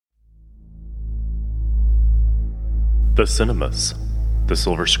The cinemas, the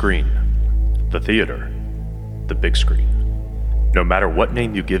silver screen, the theater, the big screen. No matter what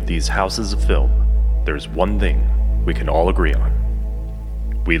name you give these houses of film, there's one thing we can all agree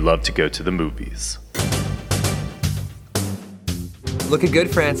on. We love to go to the movies. Looking good,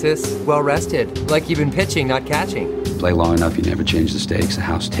 Francis. Well rested. Like you've been pitching, not catching. Play long enough, you never change the stakes. The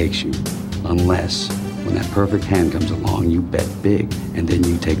house takes you. Unless, when that perfect hand comes along, you bet big, and then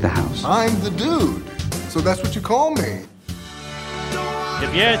you take the house. I'm the dude. So that's what you call me.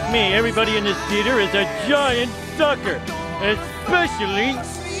 If you ask me, everybody in this theater is a giant sucker. Especially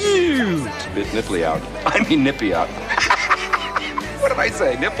you. It's a bit nipply out. I mean nippy out. What did I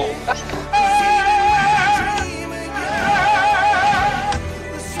say? Nipple?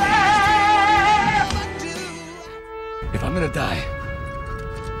 If I'm gonna die,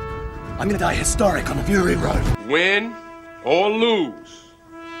 I'm gonna die historic on the Fury Road. Win or lose,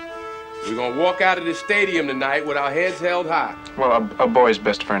 we're gonna walk out of this stadium tonight with our heads held high. Well, a boy's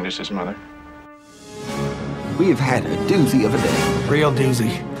best friend is his mother. We've had a doozy of a day. Real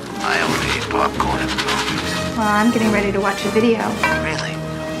doozy. I only eat popcorn at the movies. Well, I'm getting ready to watch a video. Really?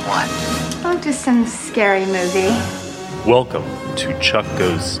 What? Oh, just some scary movie. Welcome to Chuck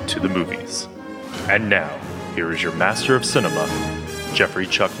Goes to the Movies. And now, here is your master of cinema, Jeffrey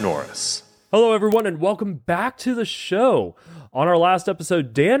Chuck Norris. Hello, everyone, and welcome back to the show. On our last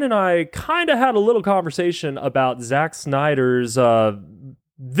episode, Dan and I kind of had a little conversation about Zack Snyder's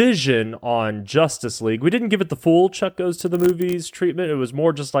vision on Justice League. We didn't give it the full Chuck Goes to the Movies treatment. It was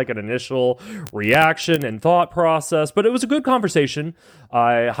more just like an initial reaction and thought process, but it was a good conversation.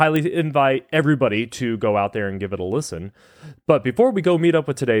 I highly invite everybody to go out there and give it a listen. But before we go meet up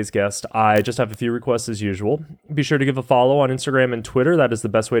with today's guest, I just have a few requests as usual. Be sure to give a follow on Instagram and Twitter. That is the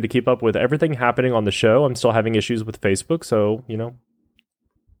best way to keep up with everything happening on the show. I'm still having issues with Facebook, so,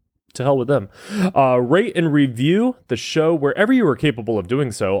 to hell with them. Rate and review the show wherever you are capable of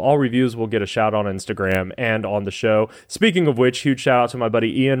doing so. All reviews will get a shout on Instagram and on the show. Speaking of which, huge shout out to my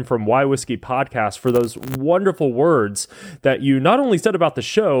buddy Ian from Why Whiskey Podcast for those wonderful words that you not only said about the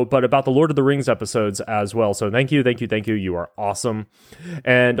show, but about the Lord of the Rings episodes as well. So thank you. You are awesome.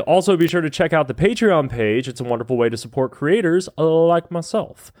 And also be sure to check out the Patreon page. It's a wonderful way to support creators like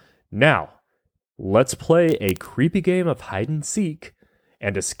myself. Now, let's play a creepy game of hide and seek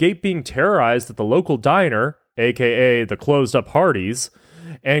and escape being terrorized at the local diner, aka the closed up Hardee's,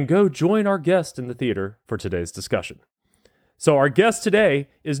 and go join our guest in the theater for today's discussion. So our guest today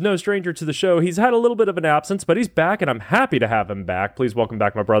is no stranger to the show. He's had a little bit of an absence, but he's back, and I'm happy to have him back. Please welcome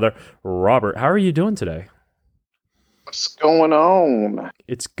back my brother, Robert. How are you doing today? What's going on?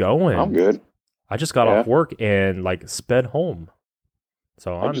 It's going. I'm good. I just got off work and sped home.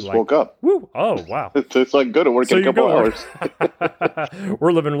 So I just woke up. Woo! Oh, wow. It's like good to work in a couple hours.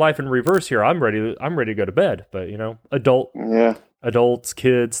 We're living life in reverse here. I'm ready to go to bed, but adults,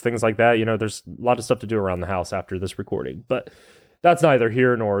 kids, things like that. There's a lot of stuff to do around the house after this recording, but that's neither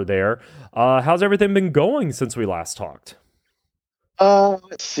here nor there. How's everything been going since we last talked?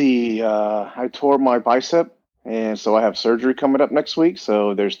 Let's see. I tore my bicep, and so I have surgery coming up next week.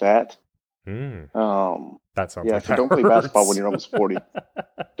 So there's that. That sounds like so don't play basketball when you're almost 40.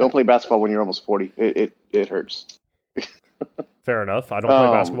 Don't play basketball when you're almost 40. It hurts. Fair enough. I don't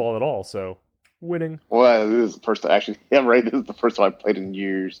play basketball at all, so winning. Well, this is the first time, actually. Yeah, right. This is the first time I've played in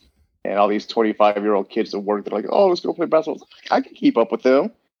years. And all these 25-year-old kids at work, they're like, oh, let's go play basketball. I can keep up with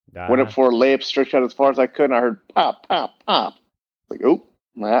them. Went up for a layup, stretched out as far as I could, and I heard pop, pop, pop. Like, oh,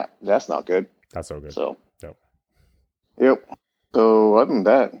 that's not good. That's so good. So, Yep. So, other than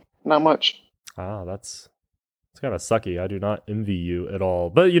that, not much. That's kind of sucky. I do not envy you at all.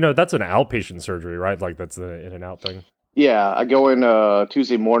 But, that's an outpatient surgery, right? Like, that's an in-and-out thing. Yeah, I go in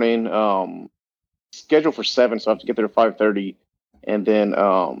Tuesday morning, scheduled for 7, so I have to get there at 5:30. And then,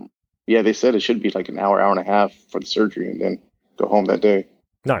 they said it should be like an hour and a half for the surgery, and then go home that day.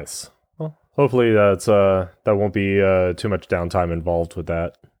 Nice. Well, hopefully that won't be too much downtime involved with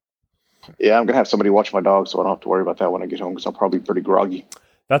that. Yeah, I'm going to have somebody watch my dog, so I don't have to worry about that when I get home, because I'll probably be pretty groggy.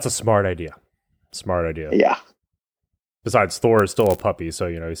 That's a smart idea. Yeah. Besides, Thor is still a puppy, so,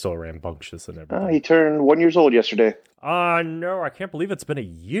 he's still rambunctious and everything. He turned 1 year old yesterday. No, I can't believe it's been a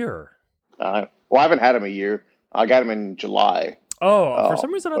year. Well, I haven't had him a year. I got him in July. Oh, for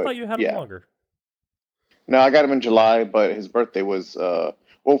some reason I thought you had him longer. No, I got him in July, but his birthday was,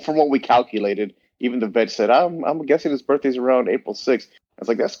 from what we calculated, even the vet said, I'm guessing his birthday's around April 6th. I was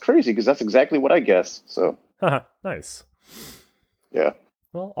like, that's crazy, because that's exactly what I guessed, so. Nice. Yeah.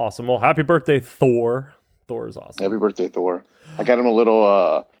 Well, awesome. Well, happy birthday, Thor. Thor is awesome. Happy birthday, Thor. I got him a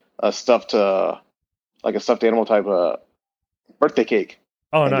little a stuffed animal type birthday cake.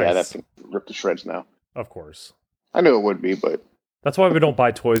 Oh, nice. Yeah, that's ripped to shreds now. Of course. I knew it would be, but that's why we don't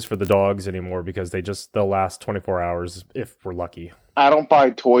buy toys for the dogs anymore, because they'll last 24 hours if we're lucky. I don't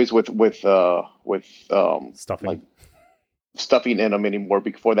buy toys with stuffing. Like stuffing in them anymore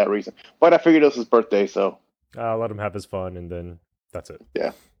for that reason. But I figured it was his birthday, so let him have his fun, and then that's it.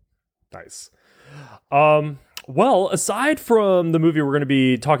 Yeah. Nice. Well, aside from the movie we're going to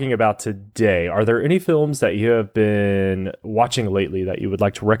be talking about today, are there any films that you have been watching lately that you would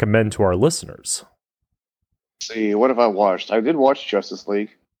like to recommend to our listeners? Let's see, what have I watched? I did watch Justice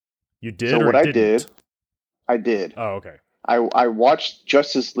League. You did? So or what didn't? I did. Oh, okay. I watched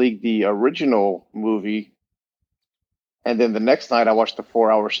Justice League, the original movie, and then the next night I watched the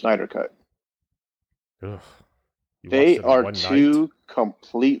 4-hour Snyder Cut. Ugh. They are two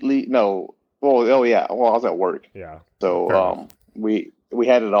completely no. Well, oh yeah. Well, I was at work. Yeah. So we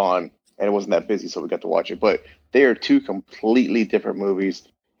had it on, and it wasn't that busy, so we got to watch it. But they are two completely different movies,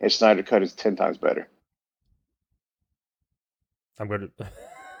 and Snyder Cut is 10 times better. I'm going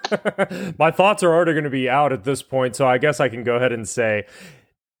to. My thoughts are already going to be out at this point, so I guess I can go ahead and say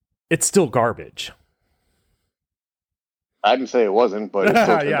it's still garbage. I didn't say it wasn't, but it's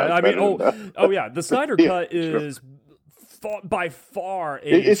still yeah. I mean, yeah. The Snyder Cut is by far a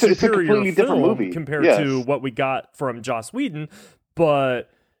superior it's a different movie compared to what we got from Joss Whedon, but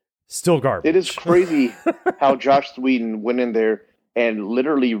still garbage. It is crazy how Joss Whedon went in there and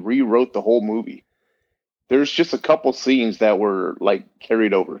literally rewrote the whole movie. There's just a couple scenes that were like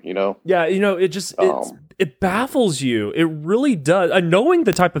carried over, you know? Yeah, it just it baffles you. It really does. Knowing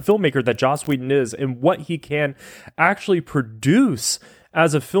the type of filmmaker that Joss Whedon is and what he can actually produce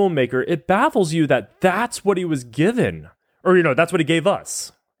as a filmmaker, it baffles you that that's what he was given. Or, that's what he gave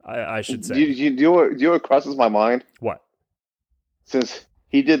us, I should say. Do you know what crosses my mind? What? Since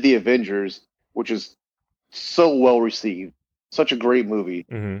he did The Avengers, which is so well received, such a great movie,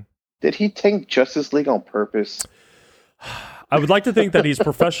 did he tank Justice League on purpose? I would like to think that he's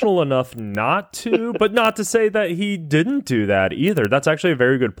professional enough not to, but not to say that he didn't do that either. That's actually a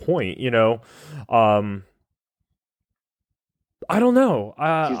very good point, I don't know.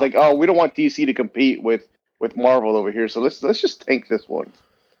 He's like, oh, we don't want DC to compete with Marvel over here, so let's just tank this one.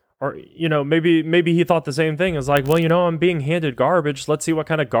 Or maybe he thought the same thing. It's like, well, I'm being handed garbage. Let's see what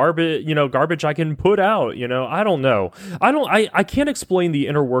kind of garbage I can put out. I don't know. I can't explain the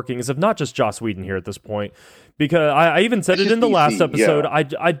inner workings of not just Joss Whedon here at this point, because I even said it in the last episode. Yeah.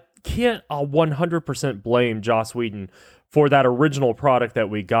 I can't 100% blame Joss Whedon for that original product that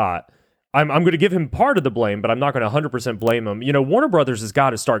we got. I'm going to give him part of the blame, but I'm not going to 100% blame him. Warner Brothers has got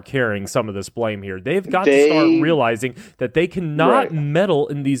to start carrying some of this blame here. They've got to start realizing that they cannot meddle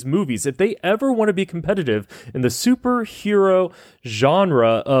in these movies. If they ever want to be competitive in the superhero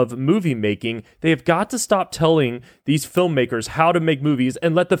genre of movie making, they have got to stop telling these filmmakers how to make movies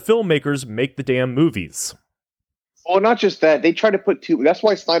and let the filmmakers make the damn movies. Well, not just that. They try to put that's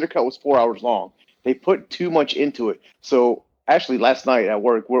why Snyder Cut was 4 hours long. They put too much into it. So actually, last night at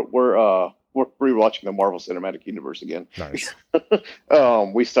work, we're rewatching the Marvel Cinematic Universe again. Nice.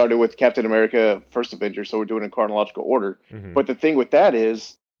 We started with Captain America: First Avenger, so we're doing it in chronological order. But the thing with that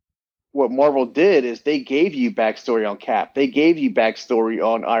is, what Marvel did is they gave you backstory on Cap, they gave you backstory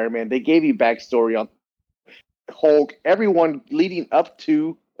on Iron Man, they gave you backstory on Hulk, everyone leading up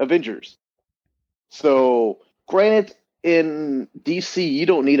to Avengers. So, granted, in DC, you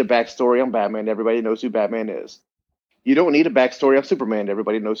don't need a backstory on Batman. Everybody knows who Batman is. You don't need a backstory on Superman.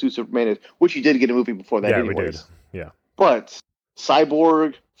 Everybody knows who Superman is, which you did get a movie before that anyways. We did. Yeah. But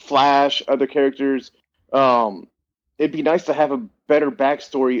Cyborg, Flash, other characters, it'd be nice to have a better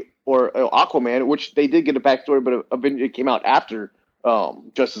backstory, or Aquaman, which they did get a backstory, but it came out after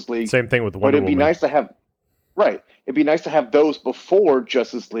Justice League. Same thing with Wonder Woman. But it'd be nice to have, it'd be nice to have those before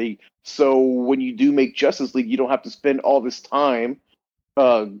Justice League, so when you do make Justice League, you don't have to spend all this time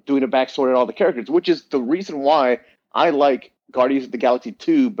doing a backstory on all the characters, which is the reason why I like Guardians of the Galaxy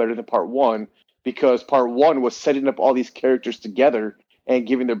 2 better than Part 1, because Part 1 was setting up all these characters together and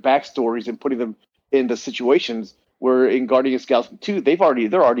giving their backstories and putting them in the situations where in Guardians of the Galaxy 2,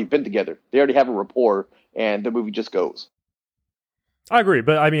 they're already been together. They already have a rapport, and the movie just goes. I agree,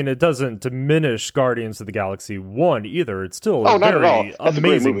 but I mean, it doesn't diminish Guardians of the Galaxy 1 either. It's still a very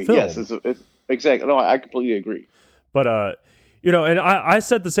amazing film. Yes, it's exactly. No, I completely agree. But, and I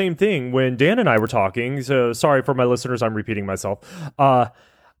said the same thing when Dan and I were talking, so sorry for my listeners, I'm repeating myself.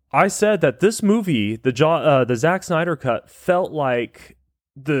 I said that this movie, the Zack Snyder Cut, felt like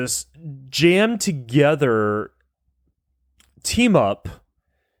this jammed together team up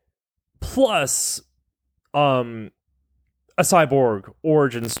plus a Cyborg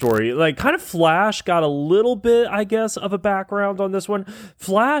origin story. Like, kind of Flash got a little bit, I guess, of a background on this one.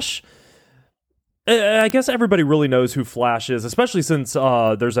 Flash I guess everybody really knows who Flash is, especially since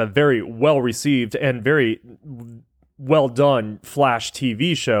there's a very well-received and very well-done Flash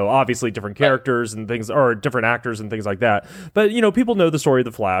TV show. Obviously, different characters and things, or different actors and things like that. But, people know the story of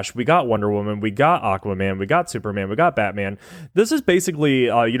the Flash. We got Wonder Woman, we got Aquaman, we got Superman, we got Batman. This is basically,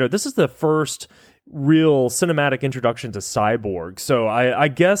 this is the first real cinematic introduction to Cyborg. So I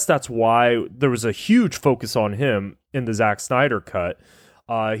guess that's why there was a huge focus on him in the Zack Snyder cut.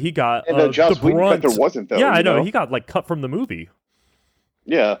 He got and the Joss Whedon cut there wasn't, though. Yeah, I know. He got cut from the movie.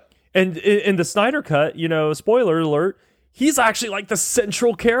 Yeah. And in the Snyder cut, spoiler alert, he's actually the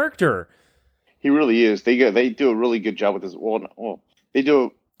central character. He really is. They do a really good job with this. Well, they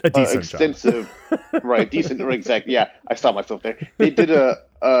do a decent extensive, right? Decent, exactly. Yeah, I stopped myself there. They did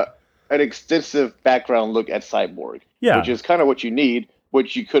an extensive background look at Cyborg, which is kind of what you need,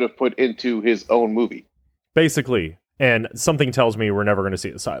 which you could have put into his own movie, basically. And something tells me we're never going to see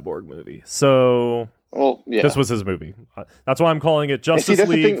a Cyborg movie. So, this was his movie. That's why I'm calling it Justice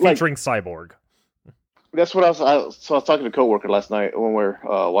League featuring Cyborg. That's what I was talking to a coworker last night when we were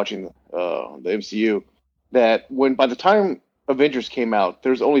watching the MCU. That by the time Avengers came out,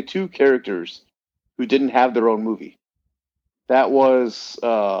 there's only two characters who didn't have their own movie. That was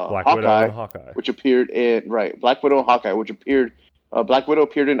Black Widow and Hawkeye, which appeared in Black Widow and Hawkeye, which appeared. Black Widow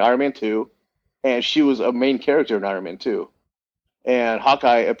appeared in Iron Man 2. And she was a main character in Iron Man 2. And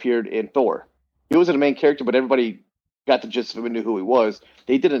Hawkeye appeared in Thor. He wasn't a main character, but everybody got the gist of him and knew who he was.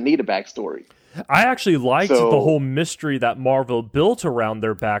 They didn't need a backstory. I actually liked the whole mystery that Marvel built around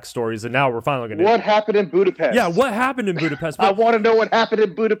their backstories, and now we're finally going to... What happened in Budapest? Yeah, what happened in Budapest? I want to know what happened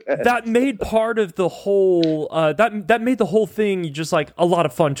in Budapest. That made part of the whole... that made the whole thing just a lot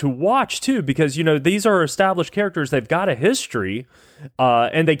of fun to watch, too, because, these are established characters. They've got a history,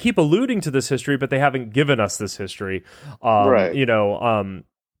 and they keep alluding to this history, but they haven't given us this history. Right.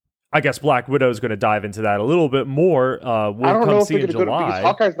 I guess Black Widow is going to dive into that a little bit more. I don't know if they're going to because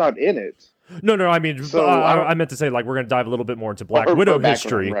Hawkeye's not in it. No, I mean, I meant to say we're going to dive a little bit more into Black Widow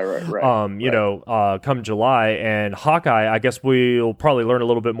history. Right. Come July, and Hawkeye, I guess we'll probably learn a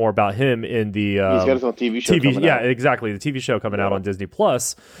little bit more about him in the he's got his own TV show. Coming out. Exactly, the TV show coming out on Disney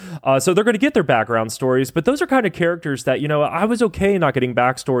Plus. So they're going to get their background stories, but those are kind of characters that I was okay not getting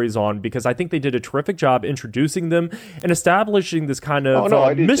backstories on because I think they did a terrific job introducing them and establishing this kind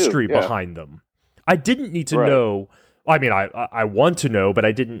of mystery behind them. I didn't need to know. I mean, I want to know, but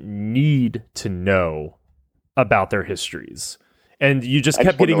I didn't need to know about their histories. And you just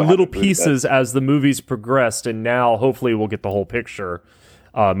kept getting little pieces as the movies progressed, and now hopefully we'll get the whole picture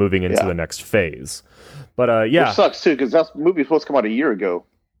moving into the next phase. But Which sucks too, because that movie was supposed to come out a year ago.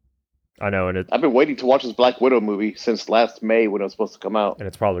 I know, and I've been waiting to watch this Black Widow movie since last May when it was supposed to come out. And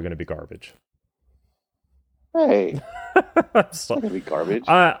it's probably going to be garbage. Hey, it's not gonna be garbage.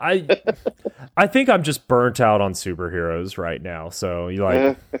 I think I'm just burnt out on superheroes right now. So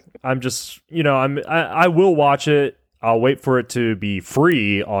I'm just, I will watch it. I'll wait for it to be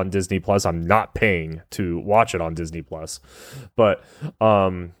free on Disney Plus. I'm not paying to watch it on Disney Plus, but you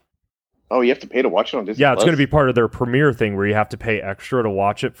have to pay to watch it on Disney. Yeah, it's going to be part of their premiere thing where you have to pay extra to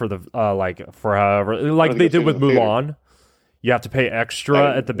watch it for the for however they did with Mulan. Theater. You have to pay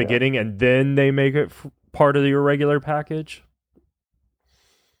extra at the beginning, and then they make it part of your regular package.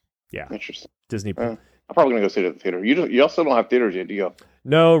 Yeah, interesting. Disney. I'm probably gonna go see it at the theater. You also don't have theaters yet, do you?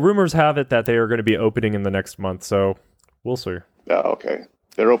 No, rumors have it that they are going to be opening in the next month, so we'll see. Oh, okay.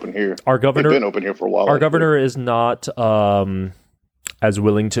 They're open here. Our governor They've been open here for a while. Our governor is not as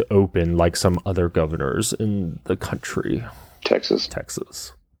willing to open like some other governors in the country. Texas,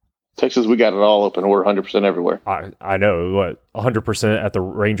 we got it all open. We're 100% everywhere. I know, what, 100% at the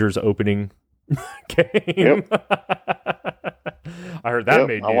Rangers opening game. Yep. I heard that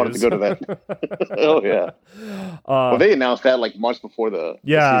made news. I wanted to go to that. Oh yeah. Well, they announced that months before the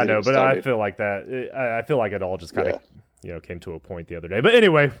I know, but started. I feel like that. I feel like it all just kind of came to a point the other day. But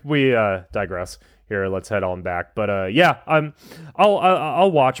anyway, we digress here. Let's head on back. But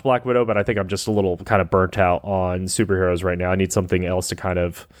I'll watch Black Widow, but I think I'm just a little kind of burnt out on superheroes right now. I need something else to kind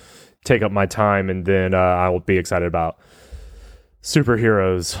of take up my time, and then I will be excited about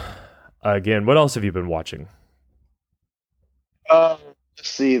superheroes again. What else have you been watching? Let's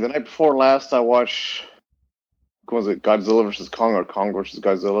see. The night before last, I watched. Was it Godzilla versus Kong or Kong versus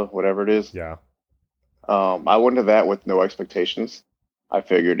Godzilla? Whatever it is. Yeah. I went to that with no expectations. I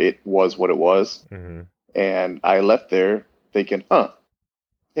figured it was what it was, and I left there thinking,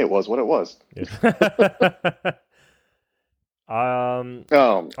 it was what it was. I'll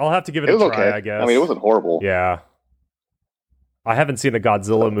have to give it a try. Okay. I guess. I mean, it wasn't horrible. Yeah. I haven't seen a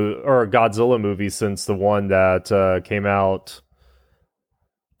Godzilla movie since the one that came out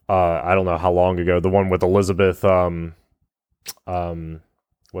I don't know how long ago, the one with Elizabeth, what's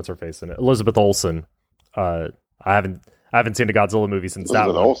her face in it? Elizabeth Olsen. I haven't seen a Godzilla movie since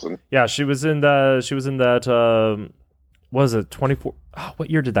Elizabeth that one. Olsen. Yeah, she was in that, what was it, 24, what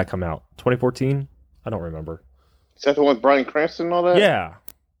year did that come out? 2014? I don't remember. Is that the one with Bryan Cranston and all that? Yeah.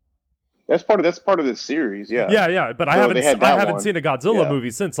 That's part of this series, yeah. Yeah, but I haven't seen a Godzilla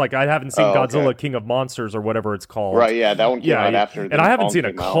movie since. Like, I haven't seen Godzilla King of Monsters or whatever it's called. Right, yeah, that one came out after. And I haven't seen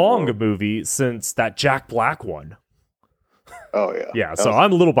a Kong movie since that Jack Black one. Oh, yeah. Yeah, so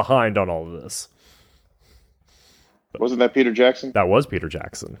I'm a little behind on all of this. Wasn't that Peter Jackson? That was Peter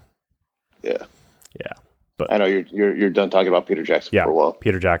Jackson. Yeah. Yeah. But I know you're done talking about Peter Jackson for a while.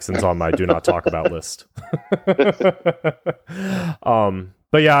 Peter Jackson's on my do not talk about list.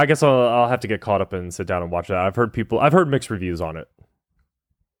 But yeah, I guess I'll have to get caught up and sit down and watch that. I've heard mixed reviews on it.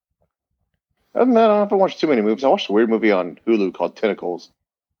 Other than that, I haven't watched too many movies. I watched a weird movie on Hulu called Tentacles.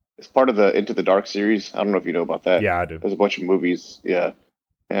 It's part of the Into the Dark series. I don't know if you know about that. Yeah, I do. There's a bunch of movies. Yeah,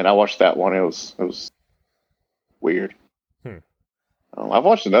 and I watched that one. It was weird. I've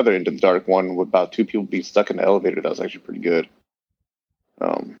watched another Into the Dark one with about two people being stuck in the elevator. That was actually pretty good.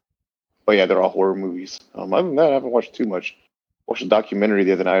 But yeah, they're all horror movies. Other than that, I haven't watched too much. Watched a documentary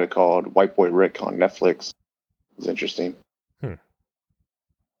the other night called White Boy Rick on Netflix. It was interesting.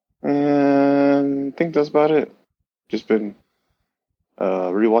 And I think that's about it. Just been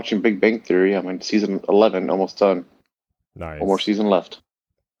rewatching Big Bang Theory. I'm in season 11, almost done. Nice. One more season left.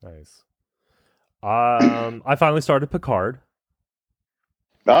 Nice. I finally started Picard.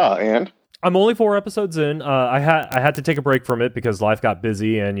 And? I'm only 4 episodes in. I had to take a break from it because life got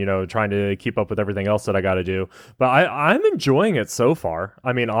busy and, trying to keep up with everything else that I got to do. But I'm enjoying it so far.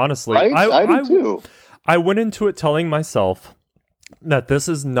 I mean, honestly. I do too. I went into it telling myself that this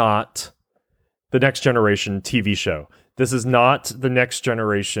is not the Next Generation TV show. This is not the Next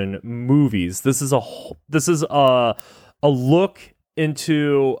Generation movies. This is a look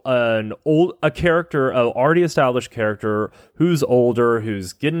into a character, an already established character who's older,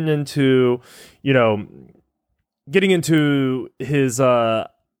 who's getting into his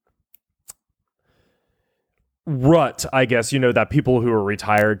rut, I guess, that people who are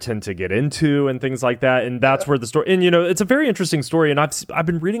retired tend to get into and things like that. And that's where the story, and it's a very interesting story. And I've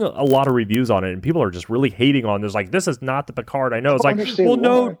been reading a lot of reviews on it, and people are just really hating on this. Like, this is not the Picard I know. It's like, well,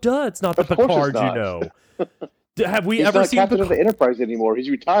 no, duh, it's not the Picard you know. Have we ever seen Captain of the Enterprise anymore? He's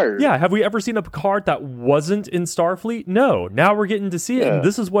retired. Yeah, have we ever seen a Picard that wasn't in Starfleet? No. Now we're getting to see it, and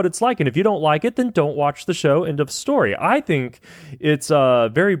this is what it's like. And if you don't like it, then don't watch the show. End of story. I think it's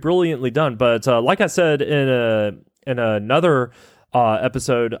very brilliantly done. But like I said in another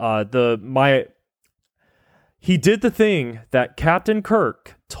episode, he did the thing that Captain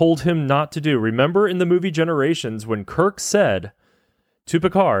Kirk told him not to do. Remember in the movie Generations when Kirk said to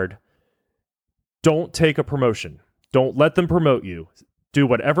Picard, don't take a promotion. Don't let them promote you. Do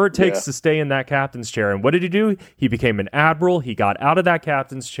whatever it takes to stay in that captain's chair. And what did he do? He became an admiral. He got out of that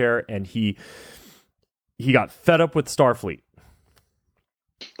captain's chair, and he got fed up with Starfleet.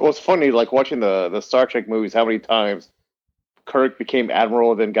 Well, it's funny, like watching the Star Trek movies, how many times Kirk became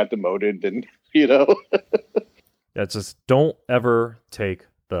admiral, then got demoted, and That's just, don't ever take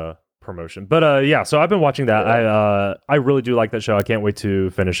the promotion. But so I've been watching that. I really do like that show. I can't wait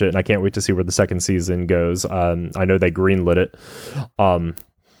to finish it, and I can't wait to see where the second season goes. I know they greenlit it.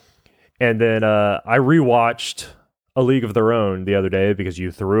 And then I rewatched A League of Their Own the other day because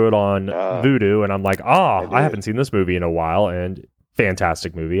you threw it on Vudu, and I'm like, I haven't seen this movie in a while, and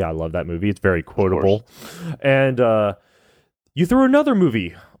fantastic movie. I love that movie. It's very quotable. And you threw another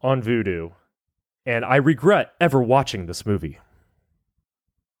movie on Vudu, and I regret ever watching this movie.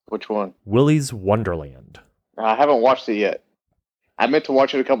 Which one? Willy's Wonderland. I haven't watched it yet. I meant to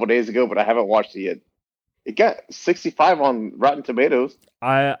watch it a couple days ago, but I haven't watched it yet. It got 65 on Rotten Tomatoes.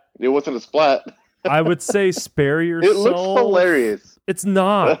 It wasn't a splat. I would say spare yourself. It looks hilarious. It's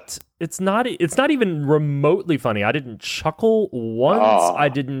not. It's not even remotely funny. I didn't chuckle once. I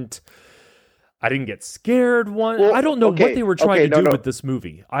didn't get scared once. Well, I don't know what they were trying to do with this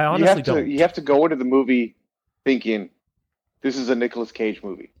movie. I honestly don't. You have to go into the movie thinking this is a Nicolas Cage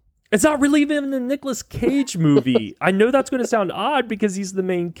movie. It's not really even a Nicolas Cage movie. I know that's going to sound odd because he's the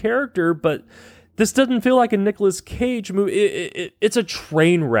main character, but this doesn't feel like a Nicolas Cage movie. It's a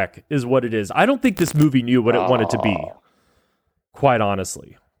train wreck is what it is. I don't think this movie knew what it wanted to be, quite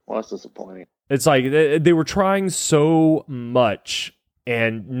honestly. Well, that's disappointing. It's like they were trying so much,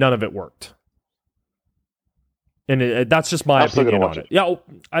 and none of it worked. And that's just my opinion on it. Yeah,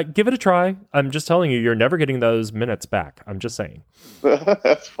 give it a try. I'm just telling you, you're never getting those minutes back. I'm just saying.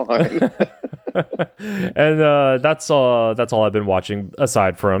 That's fine. And that's all I've been watching,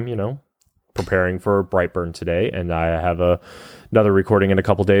 aside from, preparing for Brightburn today. And I have another recording in a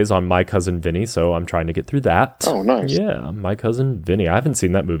couple days on My Cousin Vinny, so I'm trying to get through that. Oh, nice. Yeah, My Cousin Vinny. I haven't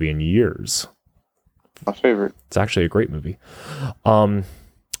seen that movie in years. My favorite. It's actually a great movie.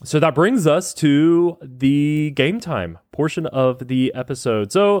 So that brings us to the game time portion of the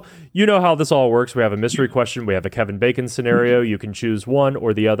episode. So you know how this all works. We have a mystery question. We have a Kevin Bacon scenario. You can choose one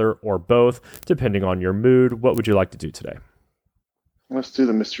or the other or both, depending on your mood. What would you like to do today? Let's do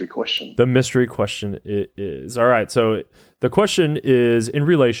the mystery question. The mystery question it is. All right. So the question is in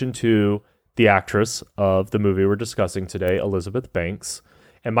relation to the actress of the movie we're discussing today, Elizabeth Banks.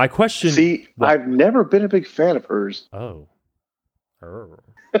 And my question... See, I've never been a big fan of hers. Oh. Okay.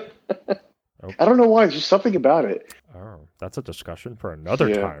 I don't know why. There's just something about it. Oh, that's a discussion for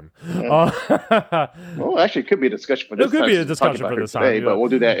another time. Yeah. Well, actually, it could be a discussion for this time. It could be a discussion for this time. Today, but we'll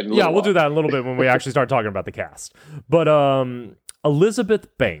do that in a little while. We'll do that in a little bit when we actually start talking about the cast. But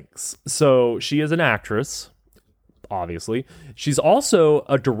Elizabeth Banks. So she is an actress, obviously. She's also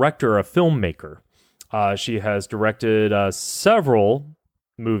a director, a filmmaker. She has directed several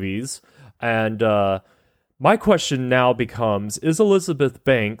movies. And my question now becomes, is Elizabeth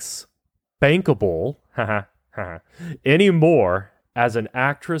Banks bankable anymore as an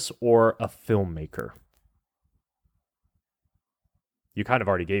actress or a filmmaker? You kind of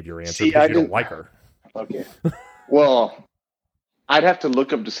already gave your answer because you don't like her. Okay. Well, I'd have to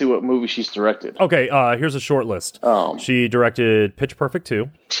look up to see what movie she's directed. Okay, here's a short list. She directed Pitch Perfect 2.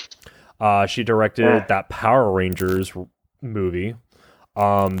 She directed that Power Rangers movie.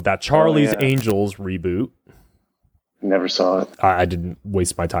 That Charlie's Angels reboot. Never saw it. I didn't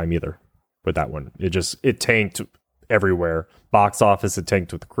waste my time either with that one. It tanked everywhere. Box office, it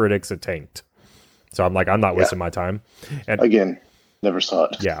tanked with critics, it tanked. So I'm like, I'm not wasting my time. And again, never saw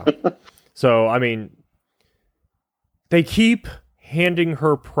it. Yeah. So, I mean, they keep handing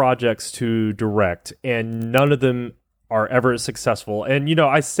her projects to direct, and none of them are ever successful. And,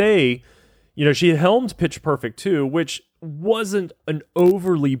 I say, she helmed Pitch Perfect 2, which wasn't an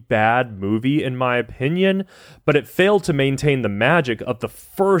overly bad movie in my opinion, but it failed to maintain the magic of the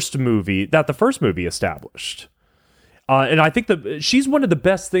first movie established. And I think she's one of the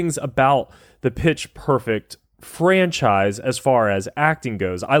best things about the Pitch Perfect franchise as far as acting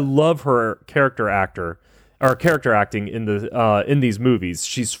goes. I love her character acting in these movies.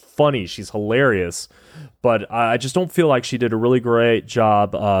 She's funny, she's hilarious, but I just don't feel like she did a really great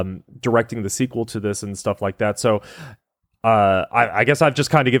job directing the sequel to this and stuff like that. So I guess I've just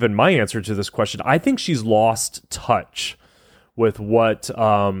kind of given my answer to this question. I think she's lost touch with what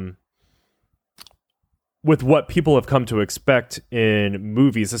people have come to expect in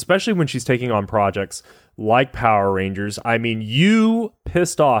movies, especially when she's taking on projects like Power Rangers. I mean, you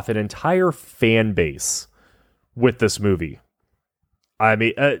pissed off an entire fan base with this movie. I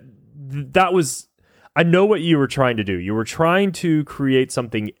mean, I know what you were trying to do. You were trying to create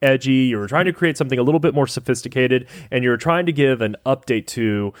something edgy. You were trying to create something a little bit more sophisticated, and you were trying to give an update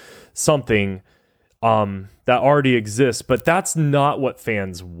to something that already exists. But that's not what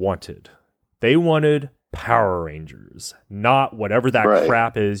fans wanted. They wanted Power Rangers, not whatever that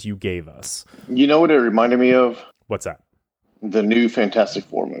crap is you gave us. You know what it reminded me of? What's that? The new Fantastic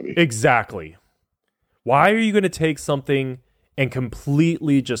Four movie. Exactly. Why are you going to take something and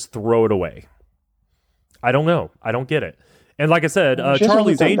completely just throw it away? I don't know. I don't get it. And like I said,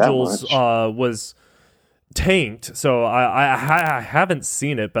 Charlie's Angels was tanked, so I haven't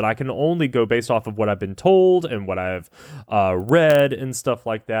seen it, but I can only go based off of what I've been told and what I've read and stuff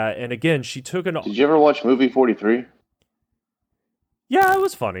like that. And again, she took an... Did you ever watch Movie 43? Yeah, it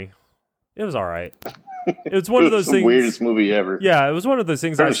was funny. It was all right. It's one of those things... weirdest movie ever. Yeah, it was one of those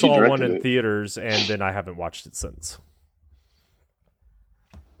things. I saw one in theaters, and then I haven't watched it since.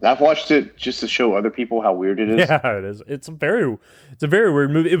 I've watched it just to show other people how weird it is. Yeah, it is. It's a very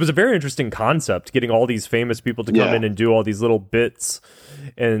weird movie. It was a very interesting concept, getting all these famous people to come in and do all these little bits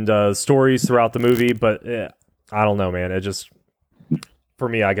and stories throughout the movie. But I don't know, man. It just, for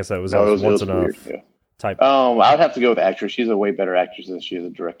me, I guess that was once enough. Weird, type. I would have to go with the actress. She's a way better actress than she is a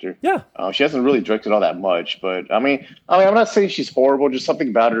director. Yeah. She hasn't really directed all that much, but I mean, I'm not saying she's horrible. Just something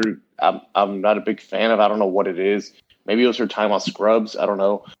about her I'm not a big fan of. I don't know what it is. Maybe it was her time on Scrubs. I don't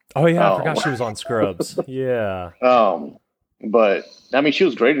know. Oh yeah, I forgot she was on Scrubs. Yeah. But I mean, she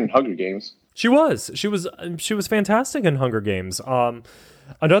was great in Hunger Games. She was fantastic in Hunger Games.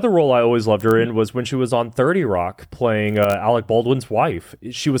 Another role I always loved her in was when she was on 30 Rock playing Alec Baldwin's wife.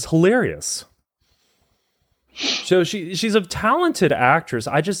 She was hilarious. So she's a talented actress.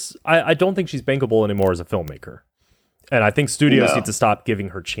 I don't think she's bankable anymore as a filmmaker. And I think studios need to stop giving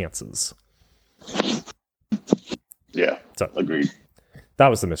her chances. Yeah, so, agreed. That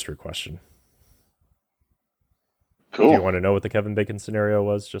was the mystery question. Cool. Do you want to know what the Kevin Bacon scenario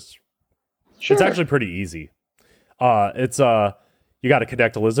was? Sure. It's actually pretty easy. It's you got to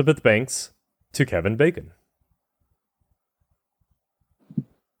connect Elizabeth Banks to Kevin Bacon.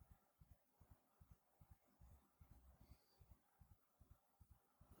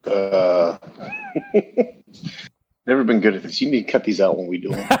 Never been good at this. You need to cut these out when we do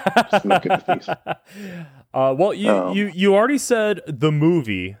them. Just not good at these. Well, you already said the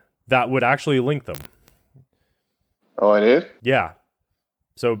movie that would actually link them. Oh, I did? Yeah.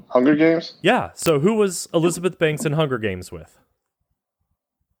 So Hunger Games? Yeah. So who was Elizabeth Banks in Hunger Games with?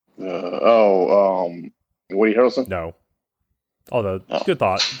 Woody Harrelson? No. Although, good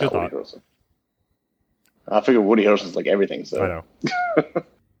thought. Good thought. I figure Woody Harrelson's like everything. So I know.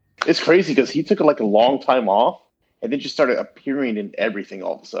 It's crazy because he took like a long time off and then just started appearing in everything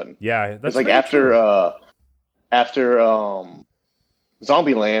all of a sudden. Yeah, that's like after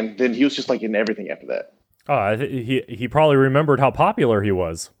Zombieland, then he was just like in everything after that. He probably remembered how popular he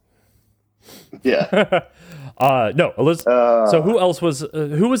was. Yeah. No, so who else was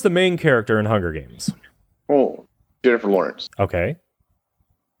who was the main character in Hunger Games? Oh, Jennifer Lawrence. Okay.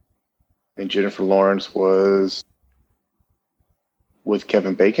 And Jennifer Lawrence was with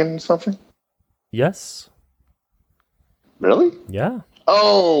Kevin Bacon or something? Yes. Really? Yeah.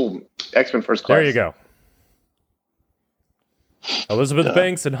 Oh, X-Men First Class. There you go. Elizabeth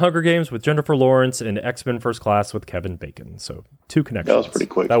Banks in Hunger Games with Jennifer Lawrence and X-Men First Class with Kevin Bacon. So 2 connections. That was pretty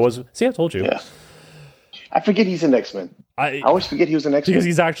quick. See, I told you. Yeah. I forget he's in X-Men. I always forget he was in X-Men. Because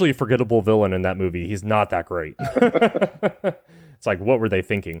he's actually a forgettable villain in that movie. He's not that great. It's like, what were they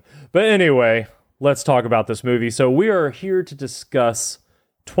thinking? But anyway, let's talk about this movie. So we are here to discuss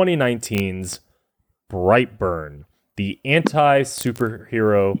 2019's Brightburn, the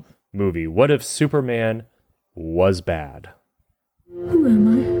anti-superhero movie. What if Superman was bad? Who am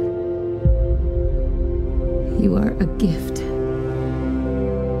I? You are a gift.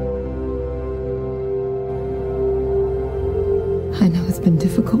 I know it's been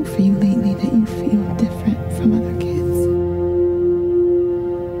difficult for you lately that you feel different from other kids.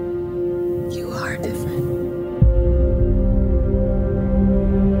 You are different.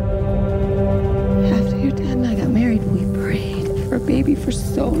 After your dad and I got married, we prayed for a baby for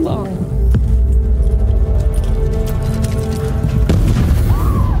so long.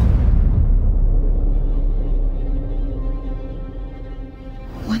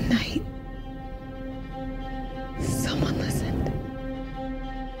 One night, someone listened.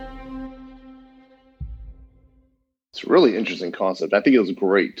 It's a really interesting concept. I think it was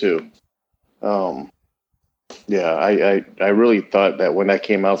great too. Yeah, I really thought that when that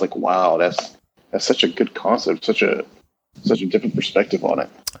came out, I was like, wow, that's such a good concept, such a different perspective on it.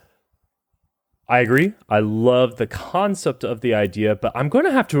 I agree. I love the concept of the idea, but I'm going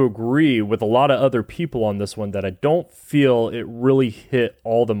to have to agree with a lot of other people on this one that I don't feel it really hit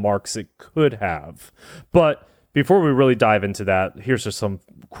all the marks it could have. But before we really dive into that, here's just some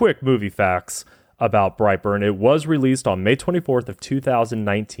quick movie facts about Brightburn. It was released on May 24th of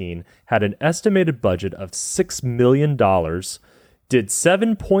 2019, had an estimated budget of $6 million, did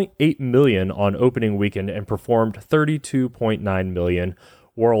 $7.8 million on opening weekend, and performed $32.9 million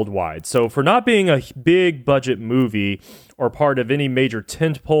worldwide. So for not being a big budget movie or part of any major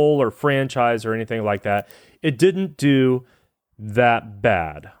tentpole or franchise or anything like that, it didn't do that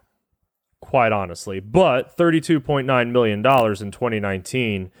bad, quite honestly. But $32.9 million in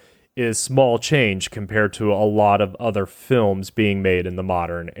 2019 is small change compared to a lot of other films being made in the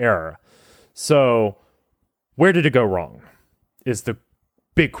modern era. So where did it go wrong is the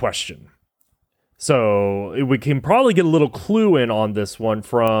big question. So we can probably get a little clue in on this one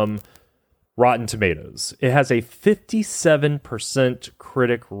from Rotten Tomatoes. It has a 57%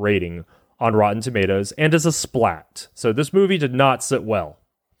 critic rating on Rotten Tomatoes and is a splat. So this movie did not sit well.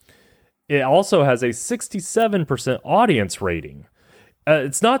 It also has a 67% audience rating.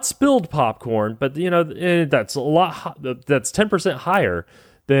 It's not spilled popcorn, but that's a lot. That's 10% higher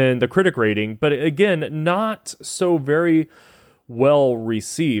than the critic rating. But again, not so very well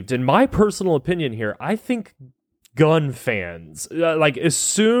received. In my personal opinion here, I think gun fans, like as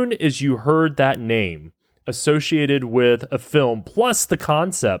soon as you heard that name associated with a film, plus the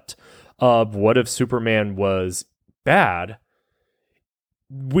concept of what if Superman was bad,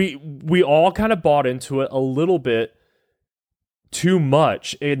 we all kind of bought into it a little bit too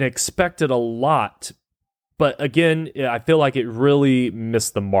much and expected a lot. But again, I feel like it really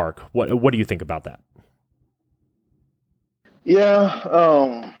missed the mark. What do you think about that?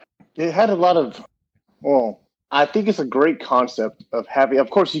 Yeah, it had a lot of. Well, I think it's a great concept of having. Of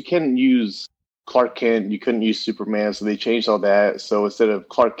course, you can use Clark Kent. You couldn't use Superman, so they changed all that. So instead of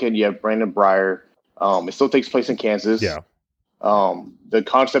Clark Kent, you have Brandon Breyer. It still takes place in Kansas. Yeah. The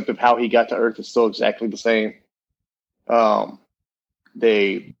concept of how he got to Earth is still exactly the same. I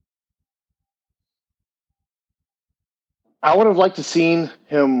would have liked to seen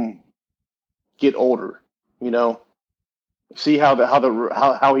him get older. You know, see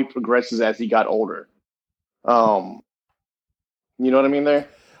how he progresses as he got older. You know what I mean there?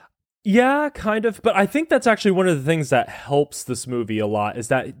 Yeah, kind of. But I think that's actually one of the things that helps this movie a lot is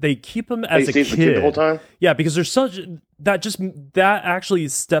that they keep him as a kid the whole time. Yeah, because there's that actually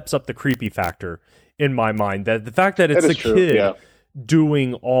steps up the creepy factor in my mind. That the fact that it's a kid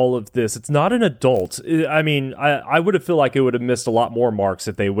doing all of this, it's not an adult. I mean, I would have feel like it would have missed a lot more marks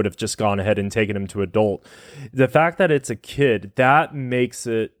if they would have just gone ahead and taken him to adult. The fact that it's a kid, that makes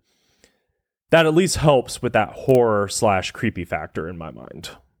it, that at least helps with that horror / creepy factor in my mind.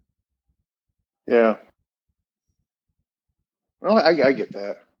 Yeah. Well, I get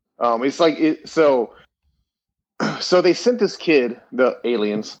that. It's like so they sent this kid, the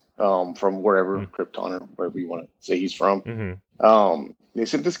aliens, from wherever, Krypton or wherever you want to say he's from. Mm-hmm. They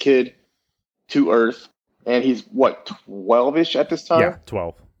sent this kid to Earth, and he's what, 12-ish at this time? Yeah,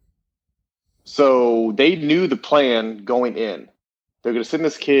 12. So they knew the plan going in. They're going to send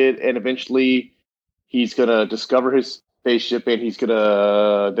this kid, and eventually he's going to discover his spaceship, and they're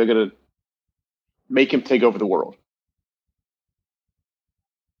going to make him take over the world.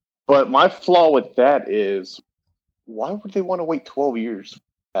 But my flaw with that is, why would they want to wait 12 years to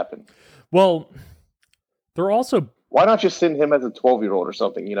happen? Well, they're also... Why not just send him as a 12-year-old or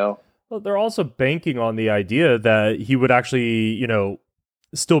something, you know? Well, they're also banking on the idea that he would actually,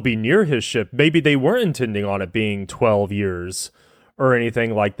 still be near his ship. Maybe they weren't intending on it being 12 years or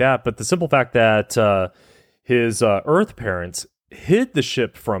anything like that, but the simple fact that his Earth parents hid the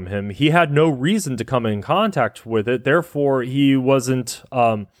ship from him, he had no reason to come in contact with it, therefore he wasn't,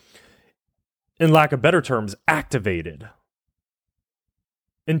 in lack of better terms, activated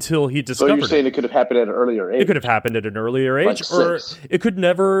until he discovered it. So you're saying it could have happened at an earlier age? It could have happened at an earlier age, or it couldn't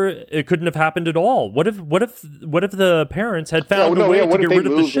have happened at all. What if the parents had found a way to get rid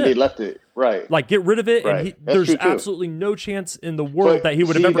of the ship? They left it, right? Like, get rid of it, right. and there's absolutely no chance in the world that he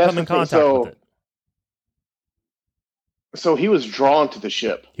would have ever come in contact with it. So he was drawn to the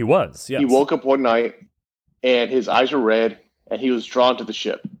ship. He was, yes. He woke up one night, and his eyes were red, and he was drawn to the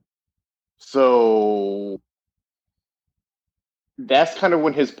ship. So that's kind of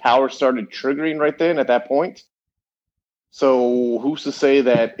when his power started triggering right then at that point. So who's to say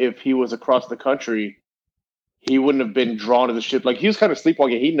that if he was across the country, he wouldn't have been drawn to the ship? Like, he was kind of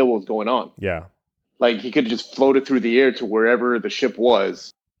sleepwalking. He didn't know what was going on. Yeah. Like, he could have just floated through the air to wherever the ship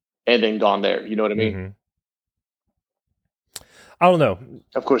was and then gone there. You know what I mean? Mm-hmm. I don't know.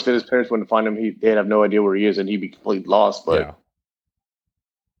 Of course, then his parents wouldn't find him. They'd have no idea where he is, and he'd be completely lost. But yeah.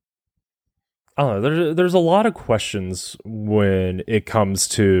 I don't know. There's a lot of questions when it comes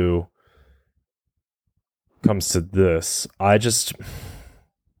to this. I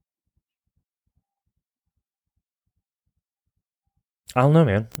don't know,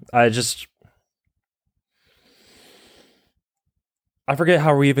 man. I forget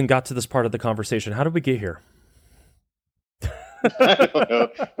how we even got to this part of the conversation. How did we get here? I don't know.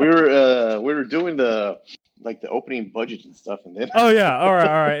 We were doing the opening budget and stuff, and then all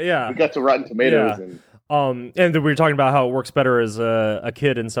right, yeah. We got to Rotten Tomatoes, and then we were talking about how it works better as a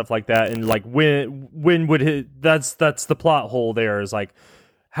kid and stuff like that, and like when would that's the plot hole there is like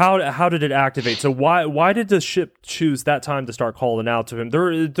how did it activate? So why did the ship choose that time to start calling out to him?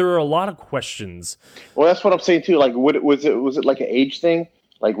 There are a lot of questions. Well, that's what I'm saying too. Like, was it like an age thing?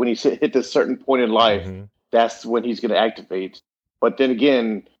 Like, when he hit this certain point in life, that's when he's going to activate. But then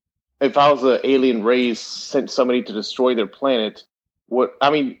again, if I was an alien race sent somebody to destroy their planet,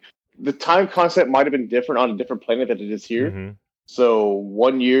 the time concept might have been different on a different planet than it is here. Mm-hmm. So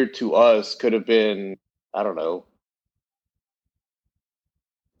 1 year to us could have been, I don't know,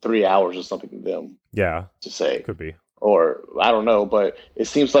 3 hours or something to them. Yeah. To say. Could be. Or, I don't know, but it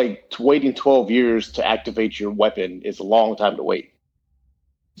seems like waiting 12 years to activate your weapon is a long time to wait.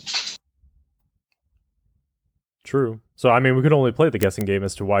 True. So, I mean, we could only play the guessing game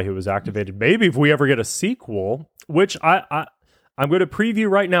as to why he was activated. Maybe if we ever get a sequel, which I'm going to preview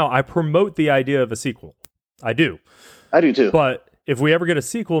right now. I promote the idea of a sequel. I do. I do too. But if we ever get a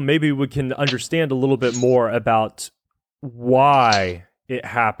sequel, maybe we can understand a little bit more about why it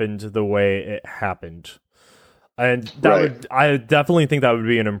happened the way it happened. And that I definitely think that would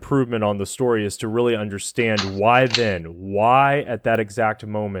be an improvement on the story, is to really understand why at that exact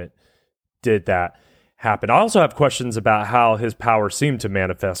moment did that happen. I also have questions about how his power seemed to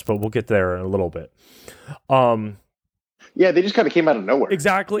manifest, but we'll get there in a little bit. Yeah, they just kind of came out of nowhere.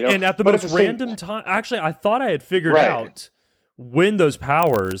 Exactly. You know? And at the most random time, actually, I thought I had figured out when those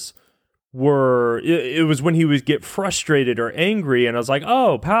powers were, it was when he would get frustrated or angry, and I was like,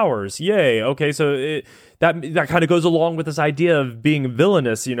 oh, powers, yay. Okay, so that kind of goes along with this idea of being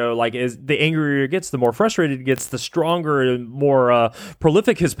villainous, you know, like as the angrier he gets, the more frustrated he gets, the stronger and more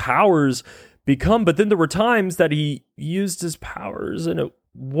prolific his powers become. But then there were times that he used his powers and it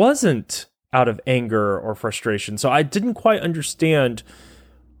wasn't out of anger or frustration. So I didn't quite understand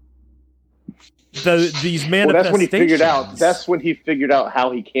these manifestations. Well, that's when he figured out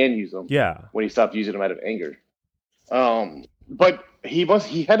how he can use them. Yeah. When he stopped using them out of anger. But he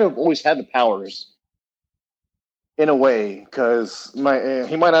had to have always had the powers in a way, because he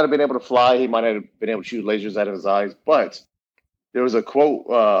might not have been able to fly. He might not have been able to shoot lasers out of his eyes. But there was a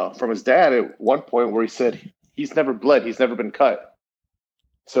quote from his dad at one point where he said, he's never bled. He's never been cut.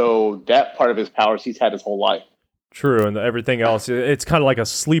 So that part of his powers he's had his whole life. True, and everything else, it's kind of like a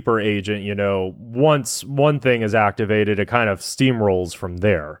sleeper agent, you know. Once one thing is activated, it kind of steamrolls from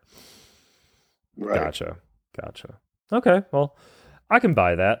there. Right. Gotcha. Okay, well, I can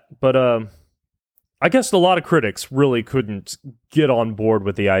buy that, but I guess a lot of critics really couldn't get on board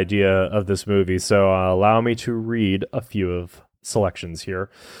with the idea of this movie, so allow me to read a few of selections here.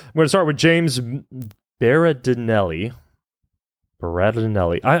 I'm going to start with James Berardinelli.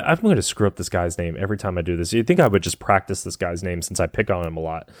 I'm going to screw up this guy's name every time I do this. You'd think I would just practice this guy's name since I pick on him a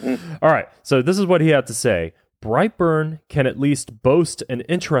lot. All right, so this is what he had to say. Brightburn can at least boast an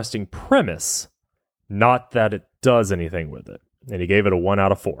interesting premise, not that it does anything with it. And he gave it a 1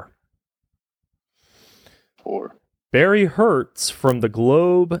 out of 4. 4. Barry Hertz from the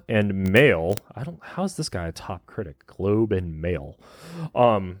Globe and Mail. How is this guy a top critic? Globe and Mail.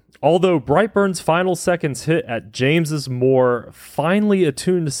 Although Brightburn's final seconds hit at James's more finely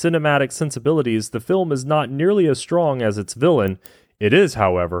attuned cinematic sensibilities, the film is not nearly as strong as its villain. It is,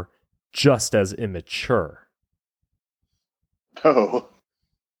 however, just as immature. Oh.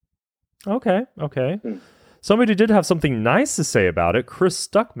 Okay. Somebody did have something nice to say about it. Chris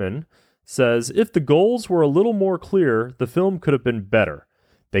Stuckman says, if the goals were a little more clear, the film could have been better.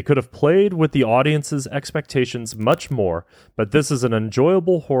 They could have played with the audience's expectations much more, but this is an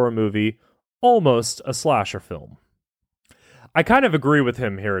enjoyable horror movie, almost a slasher film. I kind of agree with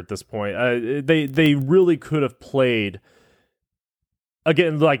him here at this point. They really could have played,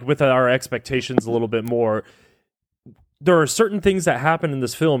 again, like with our expectations a little bit more. There are certain things that happen in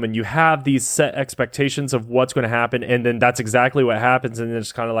this film, and you have these set expectations of what's going to happen, and then that's exactly what happens, and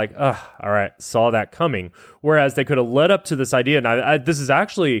it's kind of like, all right, saw that coming. Whereas they could have led up to this idea, and this is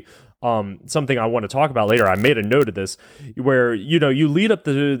actually something I want to talk about later. I made a note of this, where you lead up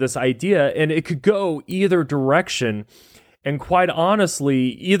to this idea, and it could go either direction, and quite honestly,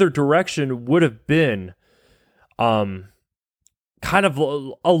 either direction would have been kind of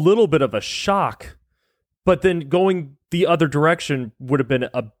a little bit of a shock. But then going the other direction would have been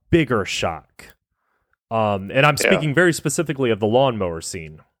a bigger shock. And I'm speaking very specifically of the lawnmower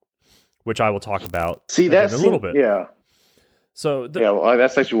scene, which I will talk about in a little bit. Yeah. So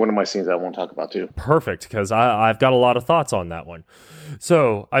that's actually one of my scenes I want to talk about too. Perfect, because I've got a lot of thoughts on that one.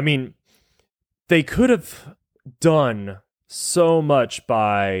 So, I mean, they could have done so much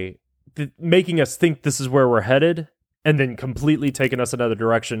by making us think this is where we're headed, and then completely taken us another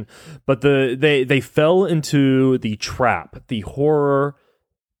direction. But they fell into the trap, the horror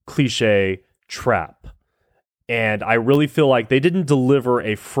cliche trap. And I really feel like they didn't deliver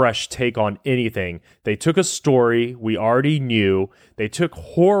a fresh take on anything. They took a story we already knew. They took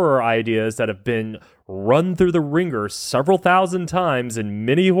horror ideas that have been run through the ringer several thousand times in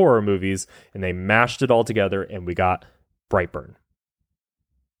many horror movies, and they mashed it all together, and we got Brightburn.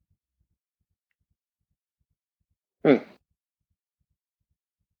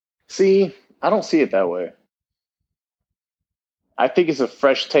 See, I don't see it that way. I think it's a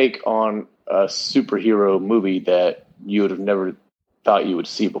fresh take on a superhero movie that you would have never thought you would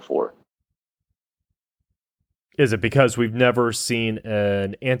see before. Is it because we've never seen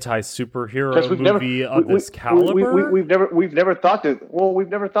an anti-superhero movie of this caliber? We've never thought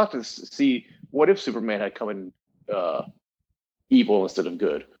to see what if Superman had come in evil instead of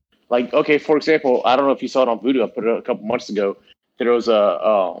good. Like, okay, for example, I don't know if you saw it on Vudu. I put it a couple months ago. There was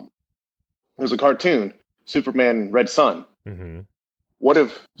a cartoon, Superman Red Sun. Mm-hmm. What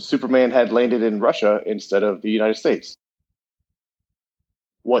if Superman had landed in Russia instead of the United States?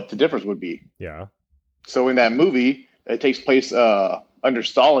 What the difference would be? Yeah. So in that movie, it takes place under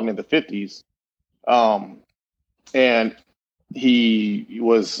Stalin in the 50s. And he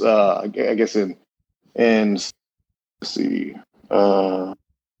was, I guess, in let's see,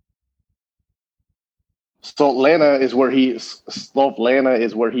 Svetlana is where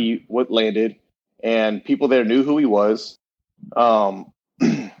he landed, and people there knew who he was.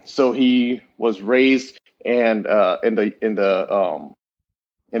 So he was raised and in the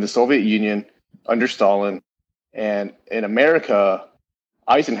Soviet Union under Stalin, and in America,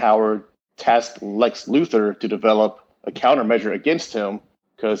 Eisenhower tasked Lex Luthor to develop a countermeasure against him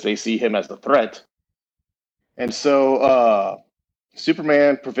because they see him as a threat. And so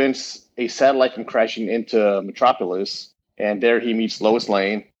Superman prevents a satellite from crashing into Metropolis, and there he meets Lois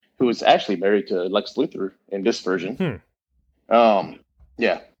Lane, who is actually married to Lex Luthor in this version.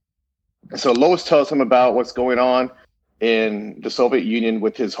 Yeah. So Lois tells him about what's going on in the Soviet Union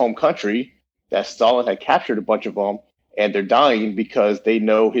with his home country, that Stalin had captured a bunch of them, and they're dying because they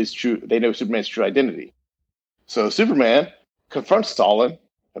know Superman's true identity. So Superman confronts Stalin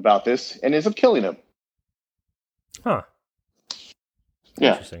about this and ends up killing him. Huh.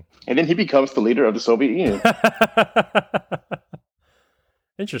 Yeah. Interesting. And then he becomes the leader of the Soviet Union.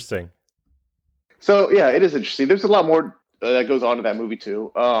 Interesting. So yeah, it is interesting. There's a lot more that goes on in that movie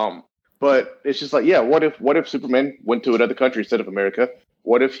too. But it's just like, yeah, what if Superman went to another country instead of America?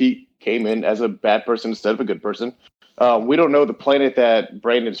 What if he came in as a bad person instead of a good person? We don't know the planet that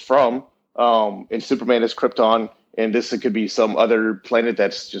Brandon's from. And Superman is Krypton, and this could be some other planet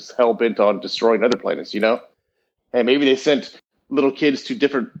that's just hell-bent on destroying other planets, you know? And maybe they sent little kids to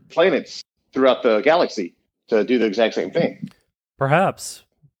different planets throughout the galaxy to do the exact same thing. Perhaps.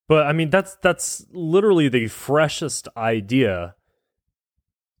 But I mean, that's literally the freshest idea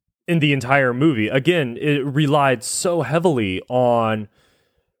in the entire movie. Again, it relied so heavily on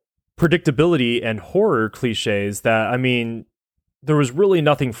predictability and horror cliches that, I mean, there was really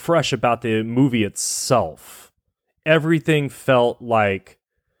nothing fresh about the movie itself. Everything felt like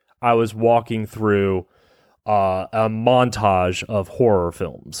I was walking through a montage of horror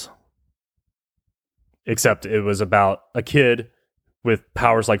films. Except it was about a kid with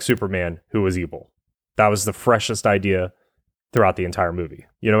powers like Superman who was evil. That was the freshest idea throughout the entire movie.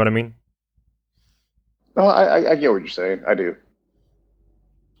 You know what I mean? Oh, I get what you're saying. I do.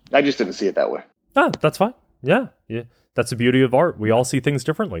 I just didn't see it that way. Ah, that's fine. Yeah. That's the beauty of art. We all see things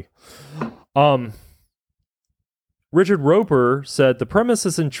differently. Richard Roper said, the premise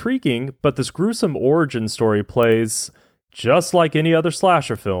is intriguing, but this gruesome origin story plays just like any other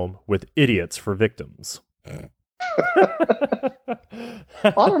slasher film with idiots for victims. I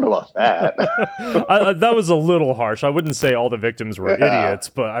don't know about that. That was a little harsh. I wouldn't say all the victims were idiots,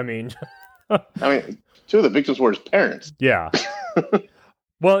 but I mean... two of the victims were his parents. Yeah.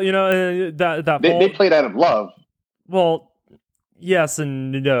 Well, you know, they played out of love. Well, yes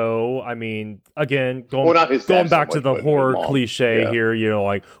and no. I mean, again, going back to the horror cliche here, you know,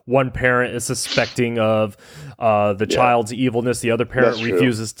 like one parent is suspecting of the child's evilness, the other parent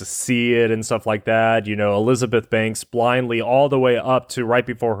refuses to see it and stuff like that. You know, Elizabeth Banks blindly all the way up to right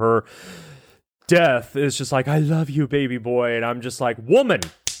before her death is just like, I love you, baby boy. And I'm just like, woman,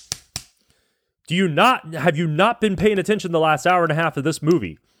 have you not been paying attention the last hour and a half of this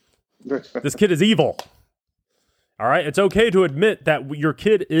movie? This kid is evil. All right, it's okay to admit that your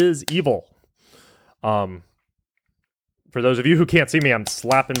kid is evil. For those of you who can't see me, I'm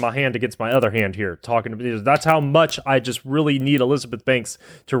slapping my hand against my other hand here, talking to. That's how much I just really need Elizabeth Banks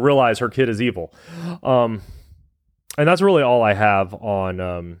to realize her kid is evil. And that's really all I have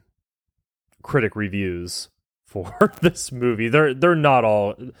on critic reviews for this movie. They're not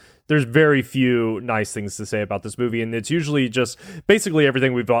all. There's very few nice things to say about this movie, and it's usually just basically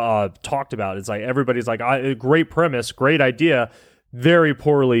everything we've talked about. It's like everybody's like, great premise, great idea, very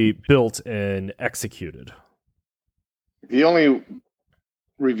poorly built and executed. The only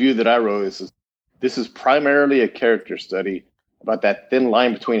review that I wrote is this is primarily a character study about that thin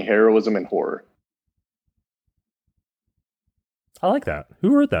line between heroism and horror. I like that. Who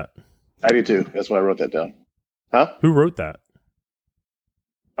wrote that? I do too. That's why I wrote that down. Huh? Who wrote that?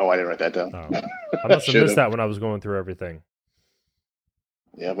 Oh, I didn't write that down. Oh. I must have missed that when I was going through everything.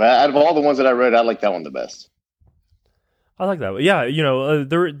 Yeah, but out of all the ones that I read, I like that one the best. I like that. Yeah, you know,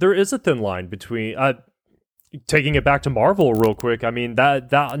 there is a thin line between... taking it back to Marvel real quick, I mean,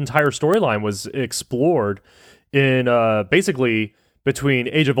 that entire storyline was explored in basically between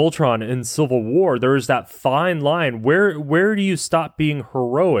Age of Ultron and Civil War. There's that fine line. Where do you stop being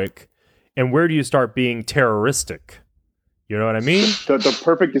heroic and where do you start being terroristic? You know what I mean? The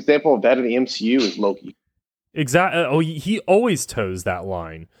perfect example of that in the MCU is Loki. Exactly. Oh, he always toes that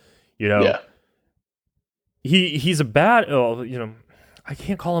line. You know? Yeah. he's a bad. I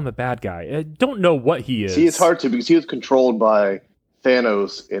can't call him a bad guy. I don't know what he is. See, it's hard to because he was controlled by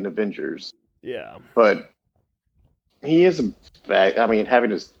Thanos in Avengers. Yeah, but he is a bad. I mean,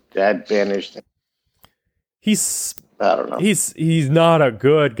 having his dad vanished. I don't know. He's not a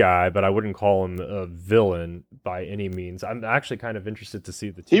good guy, but I wouldn't call him a villain by any means. I'm actually kind of interested to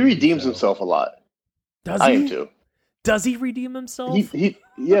see the. He redeems himself a lot. Does he? I am too. Does he redeem himself?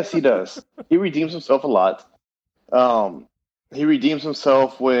 Yes, he does. He redeems himself a lot. He redeems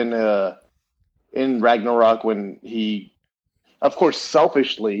himself when in Ragnarok when he, of course,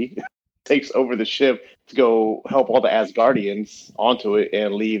 selfishly takes over the ship to go help all the Asgardians onto it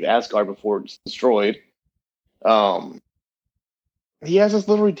and leave Asgard before it's destroyed. He has his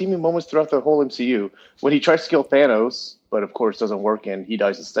little redeeming moments throughout the whole MCU. When he tries to kill Thanos, but of course doesn't work and he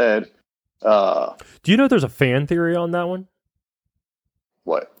dies instead. Do you know there's a fan theory on that one?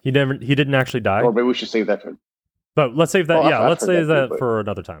 What? He didn't actually die? Or maybe we should save that for... But let's save that. Let's save that for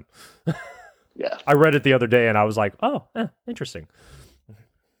another time. Yeah. I read it the other day and I was like, oh, interesting.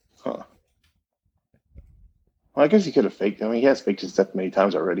 Huh. Well, I guess he could have faked. I mean, he has faked his death many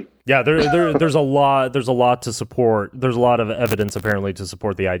times already. Yeah, there's a lot to support. There's a lot of evidence apparently to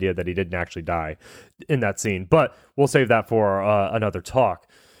support the idea that he didn't actually die in that scene. But we'll save that for another talk.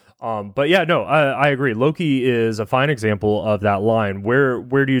 But yeah, no, I agree. Loki is a fine example of that line.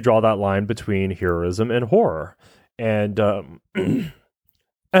 Where do you draw that line between heroism and horror? And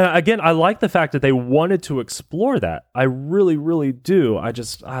again, I like the fact that they wanted to explore that. I really, really do. I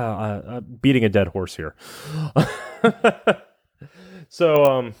just beating a dead horse here.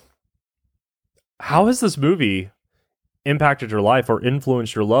 So, how has this movie impacted your life or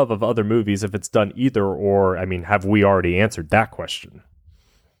influenced your love of other movies? If it's done either, or I mean, have we already answered that question?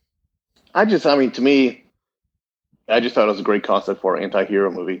 To me, I just thought it was a great concept for an anti-hero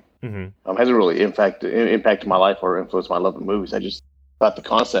movie. Mm-hmm. Hasn't really impacted my life or influenced my love of movies. I just thought the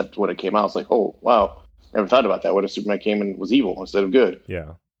concept when it came out, I was like, oh, wow, never thought about that. What if Superman came and was evil instead of good?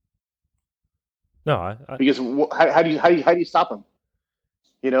 Yeah. No, because how do you stop him?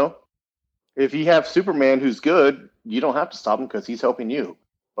 You know, if you have Superman who's good, you don't have to stop him because he's helping you.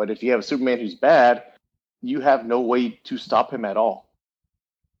 But if you have a Superman who's bad, you have no way to stop him at all.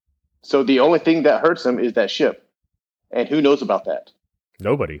 So the only thing that hurts him is that ship. And who knows about that?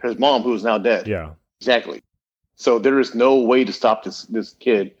 Nobody. His mom, who is now dead. Yeah. Exactly. So there is no way to stop this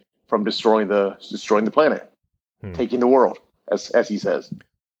kid from destroying the planet, taking the world, as he says.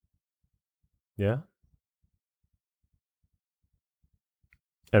 Yeah.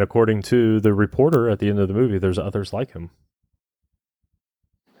 And according to the reporter at the end of the movie, there's others like him.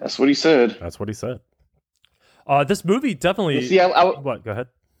 That's what he said. This movie definitely... See, what? Go ahead.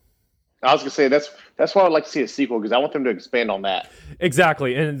 I was going to say, that's why I'd like to see a sequel, because I want them to expand on that.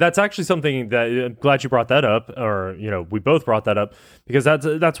 Exactly. And that's actually something that I'm glad you brought that up, or, we both brought that up, because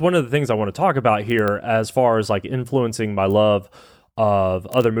that's one of the things I want to talk about here as far as like influencing my love of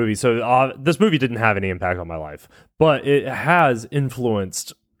other movies. So this movie didn't have any impact on my life, but it has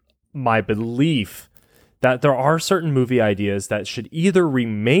influenced my belief that there are certain movie ideas that should either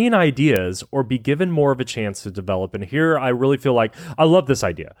remain ideas or be given more of a chance to develop. And here I really feel like I love this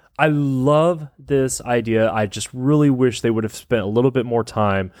idea. I just really wish they would have spent a little bit more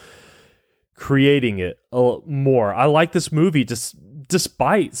time creating it more. I like this movie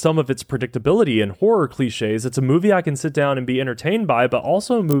despite some of its predictability and horror cliches. It's a movie I can sit down and be entertained by, but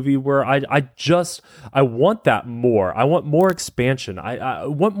also a movie where I want that more. I want more expansion. I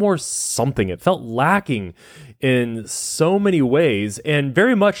want more something. It felt lacking in so many ways, and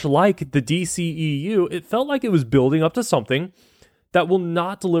very much like the DCEU, it felt like it was building up to something that will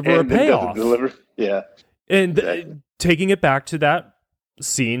not deliver a payoff. Yeah. And taking it back to that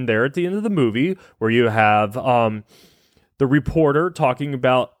scene there at the end of the movie where you have the reporter talking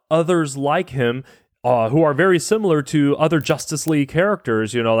about others like him who are very similar to other Justice League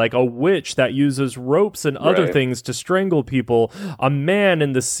characters, like a witch that uses ropes and other things to strangle people, a man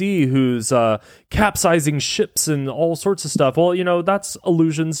in the sea who's capsizing ships and all sorts of stuff. Well, that's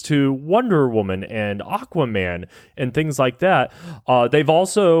allusions to Wonder Woman and Aquaman and things like that. They've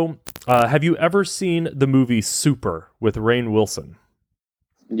also, have you ever seen the movie Super with Rainn Wilson?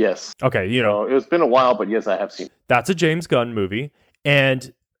 Yes. Okay, it's been a while, but yes, I have seen it. That's a James Gunn movie,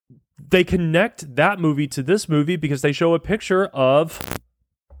 and they connect that movie to this movie because they show a picture of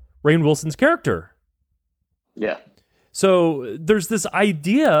Rainn Wilson's character. Yeah. So there's this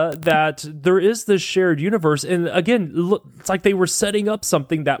idea that there is this shared universe, and again, look, it's like they were setting up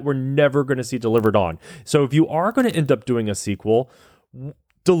something that we're never going to see delivered on. So if you are going to end up doing a sequel,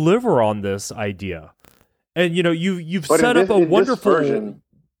 deliver on this idea. And you've set up a wonderful version,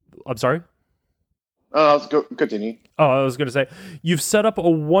 I'm sorry? Let's go continue. Oh, I was going to say, you've set up a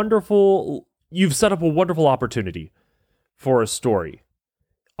wonderful opportunity for a story.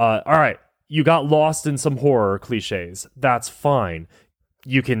 All right, you got lost in some horror cliches. That's fine.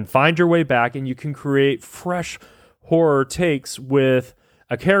 You can find your way back, and you can create fresh horror takes with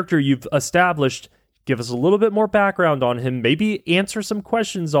a character you've established. Give us a little bit more background on him, maybe answer some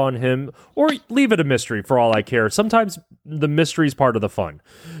questions on him, or leave it a mystery for all I care. Sometimes the mystery is part of the fun.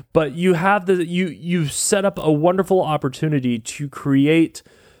 But you have you set up a wonderful opportunity to create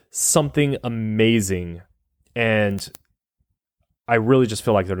something amazing, and I really just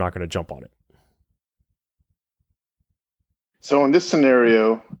feel like they're not going to jump on it. So in this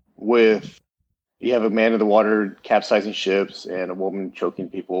scenario, with you have a man in the water capsizing ships and a woman choking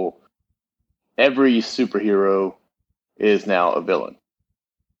people, every superhero is now a villain.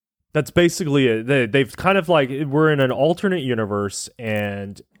 That's basically it. They've kind of like, we're in an alternate universe,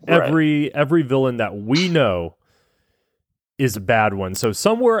 and every villain that we know is a bad one. So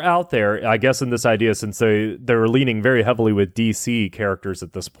somewhere out there, I guess in this idea, since they're leaning very heavily with DC characters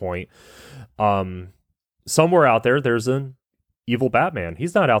at this point, somewhere out there, there's an evil Batman.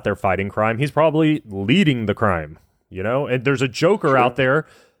 He's not out there fighting crime. He's probably leading the crime, and there's a Joker out there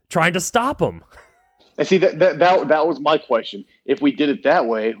trying to stop him. And see, that was my question. If we did it that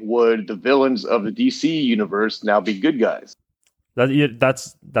way, would the villains of the DC universe now be good guys?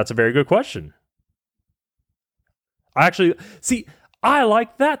 That's a very good question. I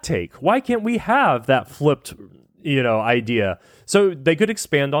like that take. Why can't we have that flipped, idea? So they could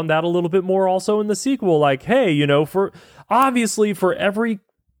expand on that a little bit more also in the sequel. Like, hey, for every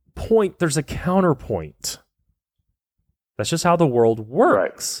point, there's a counterpoint. That's just how the world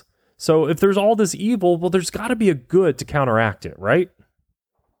works. Right. So if there's all this evil, well, there's got to be a good to counteract it, right?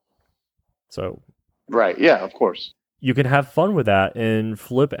 So, right, yeah, of course. You can have fun with that and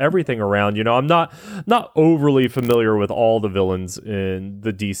flip everything around. I'm not overly familiar with all the villains in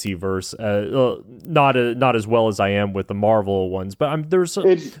the DC verse, not as well as I am with the Marvel ones. But there's some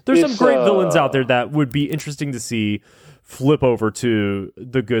great villains out there that would be interesting to see flip over to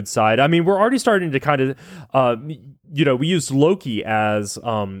the good side. I mean, we're already starting to kind of, we used Loki as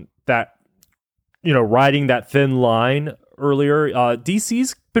that, riding that thin line earlier.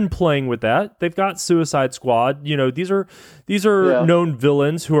 DC's been playing with that. They've got Suicide Squad. These are known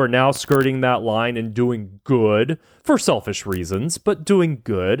villains who are now skirting that line and doing good for selfish reasons, but doing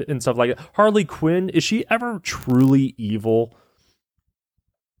good and stuff like that. Harley Quinn, is she ever truly evil?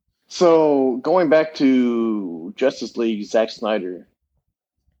 So going back to Justice League, Zack Snyder,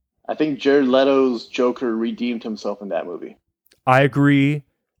 I think Jared Leto's Joker redeemed himself in that movie. I agree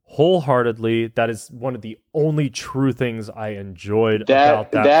wholeheartedly. That is one of the only true things I enjoyed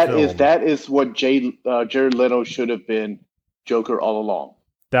about that film. That is what Jared Leto should have been Joker all along.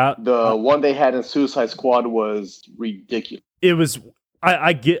 The one they had in Suicide Squad was ridiculous. It was.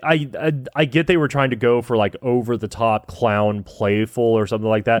 I get they were trying to go for like over the top clown playful or something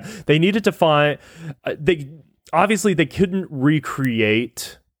like that. They needed to find. They couldn't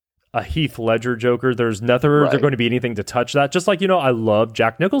recreate a Heath Ledger Joker. There's never going to be anything to touch that. Just like, I love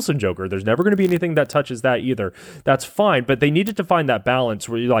Jack Nicholson Joker. There's never going to be anything that touches that either. That's fine. But they needed to find that balance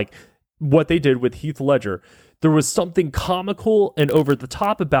where like what they did with Heath Ledger. There was something comical and over the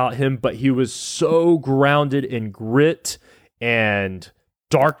top about him, but he was so grounded in grit and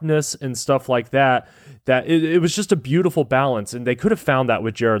darkness and stuff like that, that it was just a beautiful balance. And they could have found that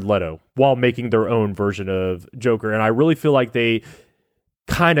with Jared Leto while making their own version of Joker. And I really feel like they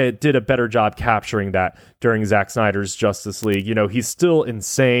kind of did a better job capturing that during Zack Snyder's Justice League. He's still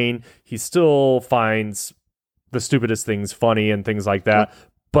insane. He still finds the stupidest things funny and things like that.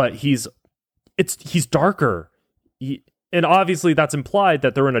 But he's darker. And obviously that's implied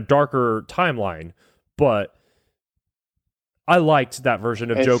that they're in a darker timeline. But I liked that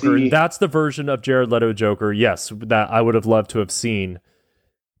version of Joker. And that's the version of Jared Leto Joker, yes, that I would have loved to have seen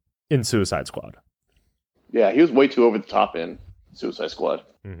in Suicide Squad. Yeah, he was way too over the top in Suicide Squad.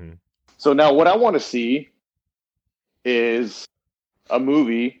 Mm-hmm. So now what I want to see is a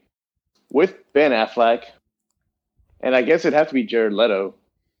movie with Ben Affleck, and I guess it'd have to be Jared Leto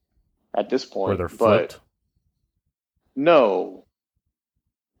at this point. Where they're flipped? No.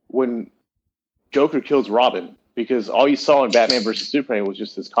 When Joker kills Robin, because all you saw in Batman vs. Superman was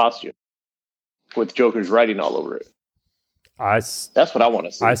just his costume with Joker's writing all over it. That's what I want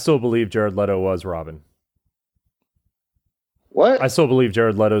to see. I still believe Jared Leto was Robin. What? I still believe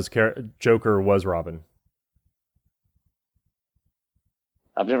Jared Leto's Joker was Robin.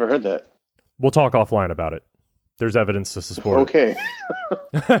 I've never heard that. We'll talk offline about it. There's evidence to support Okay.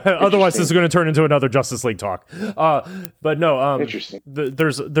 it. Otherwise, this is going to turn into another Justice League talk. But no, Interesting.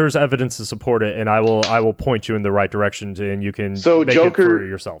 There's evidence to support it, and I will point you in the right direction, and you can So make Joker it for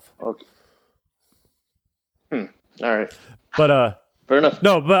yourself. Okay. All right. But fair enough.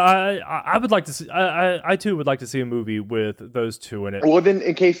 No, but I would like to see. I too would like to see a movie with those two in it. Well, then,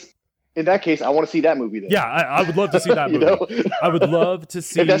 in that case, I want to see that movie. Then. Yeah, I would love to see that movie. I would love to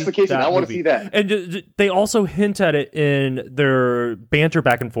see. If that's the case, then I want to movie. see that. And they also hint at it in their banter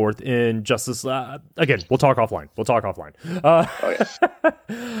back and forth in Justice. Again, we'll talk offline. Oh, yes.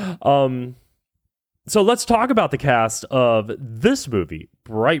 So let's talk about the cast of this movie,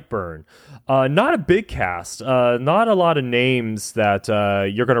 Brightburn. Not a big cast, not a lot of names that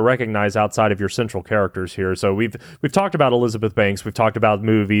you're going to recognize outside of your central characters here. So we've talked about Elizabeth Banks, we've talked about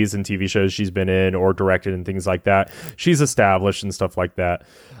movies and TV shows she's been in or directed and things like that. She's established and stuff like that.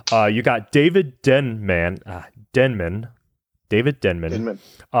 You got David Denman,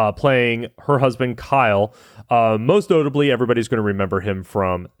 playing her husband Kyle. Most notably, everybody's going to remember him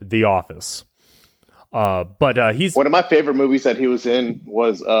from The Office. But he's one of my favorite movies that he was in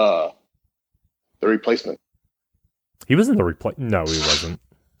was The Replacement. He was in The Replacement. No, he wasn't.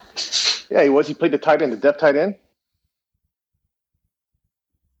 Yeah, he was. He played the tight end, the deaf tight end.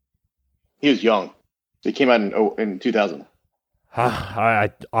 He was young. He came out in 2000.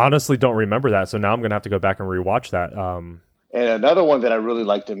 I honestly don't remember that, so now I'm going to have to go back and rewatch that. And another one that I really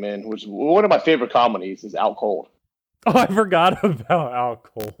liked him in, which one of my favorite comedies, is Out Cold. Oh, I forgot about Out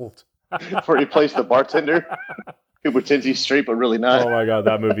Cold. Where he plays the bartender who pretends he's straight but really not. Oh my god,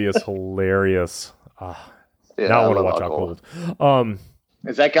 that movie is hilarious. Yeah, now I want to watch Out Cold. And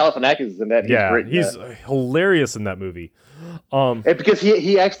Zach Galifianakis is in that. He's hilarious in that movie. And because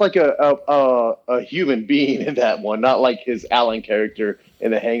he acts like a human being in that one, not like his Alan character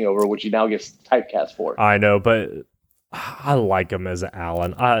in The Hangover, which he now gets typecast for. I know, but I like him as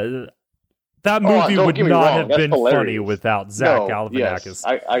Alan. That movie would not have been funny without Zach Galifianakis. Yes,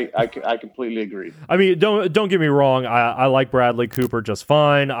 I completely agree. I mean, don't get me wrong. I like Bradley Cooper just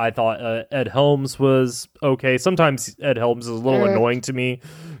fine. I thought Ed Helms was okay. Sometimes Ed Helms is a little annoying to me.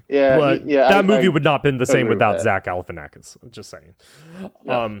 Yeah, but that movie would not have been the same without Zach Galifianakis. Just saying.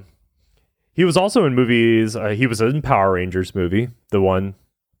 Yeah. He was also in movies. He was in Power Rangers movie, the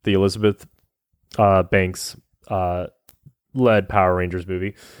Elizabeth Banks led Power Rangers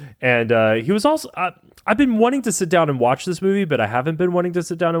movie, and he was also I've been wanting to sit down and watch this movie, but I haven't been wanting to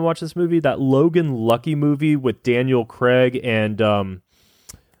sit down and watch this movie, that Logan Lucky movie with Daniel Craig and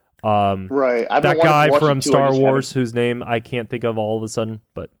right, that guy from Star Wars whose name I can't think of all of a sudden,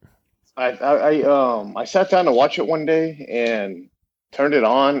 but I sat down to watch it one day and turned it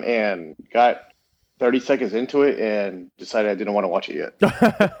on and got 30 seconds into it and decided I didn't want to watch it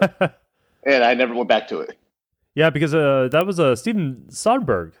yet. And I never went back to it. Yeah, because that was a Steven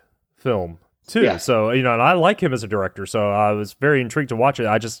Soderbergh film too. Yeah. So, and I like him as a director, so I was very intrigued to watch it.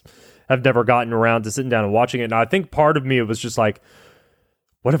 I just have never gotten around to sitting down and watching it. And I think part of me, it was just like,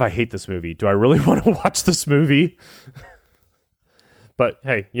 what if I hate this movie? Do I really want to watch this movie? But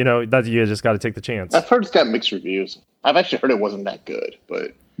hey, that you just got to take the chance. I've heard it's got mixed reviews. I've actually heard it wasn't that good,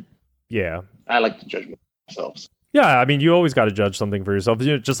 but yeah, I like to judge myself. Yeah, I mean, you always got to judge something for yourself.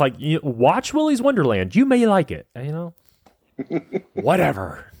 Just like watch Willy's Wonderland, you may like it.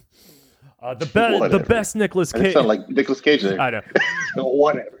 Whatever. The best Nicolas Cage. It sounds like Nicolas Cage there. I know.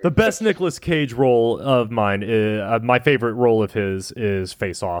 Whatever. The best Nicolas Cage role of mine, my favorite role of his is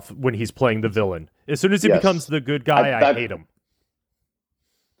Face Off, when he's playing the villain. As soon as he becomes the good guy, I hate him.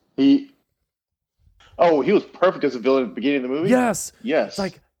 He was perfect as a villain at the beginning of the movie. Yes. It's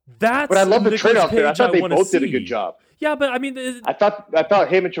like. But I love the trade-off there. I thought they both did a good job. Yeah, but I mean, I thought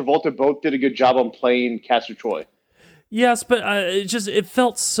him and Travolta both did a good job on playing Castor Troy. Yes, but it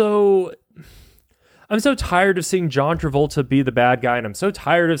felt so. I'm so tired of seeing John Travolta be the bad guy, and I'm so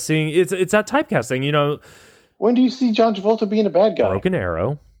tired of seeing it's that typecasting. When do you see John Travolta being a bad guy? Broken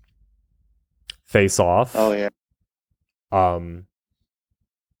Arrow, Face Off. Oh yeah.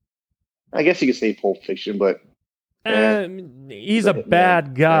 I guess you could say Pulp Fiction, but. He's a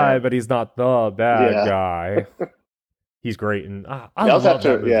bad guy, but he's not the bad guy. He's great, and I love that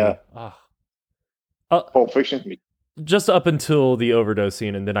movie. Yeah. Pulp Fiction. Just up until the overdose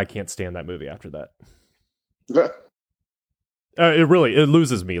scene, and then I can't stand that movie after that. It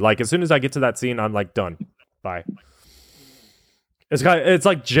loses me. Like, as soon as I get to that scene, I'm like, done. Bye. It's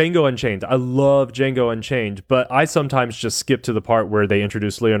like Django Unchained. I love Django Unchained, but I sometimes just skip to the part where they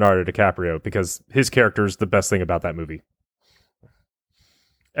introduce Leonardo DiCaprio because his character is the best thing about that movie.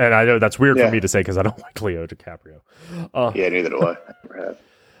 And I know that's weird for me to say because I don't like Leo DiCaprio. Yeah, neither do I.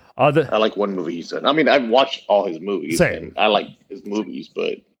 I like one movie he's done. I mean, I've watched all his movies. Same. And I like his movies,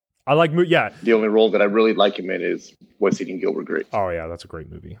 but I like yeah. The only role that I really like him in is What's Eating Gilbert Grape. Oh yeah, that's a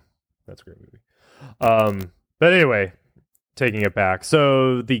great movie. But anyway, taking it back.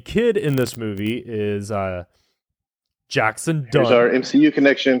 So the kid in this movie is Jackson Dunn. Here's our MCU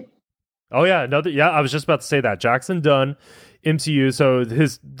connection. Oh yeah, I was just about to say that. Jackson Dunn, MCU. So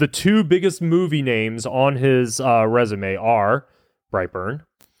the two biggest movie names on his resume are Brightburn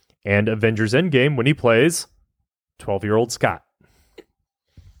and Avengers Endgame, when he plays 12-year-old Scott.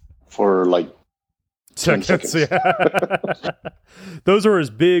 For like 10 seconds. Yeah. Those are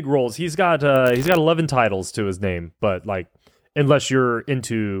his big roles. He's got 11 titles to his name, but like, unless you're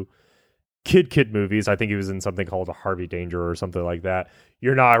into kid movies, I think he was in something called a Harvey Danger or something like that.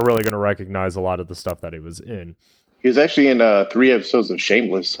 You're not really going to recognize a lot of the stuff that he was in. He was actually in 3 episodes of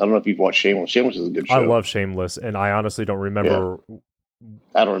Shameless. I don't know if you've watched Shameless. Shameless is a good show. I love Shameless, and I honestly don't remember. Yeah.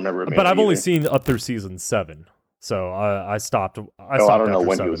 I don't remember it. But I've only seen up through season 7, so I stopped. I don't know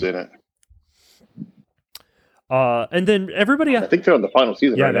when 7. he was in it. And then everybody, I think they're on the final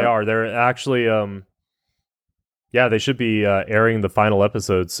season. Yeah, right they now. are. They're actually, they should be airing the final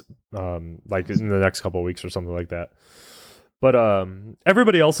episodes, like in the next couple of weeks or something like that. But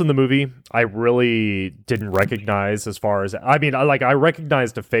everybody else in the movie, I really didn't recognize. As far as I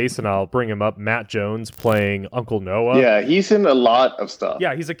recognized a face, and I'll bring him up. Matt Jones playing Uncle Noah. Yeah, he's in a lot of stuff.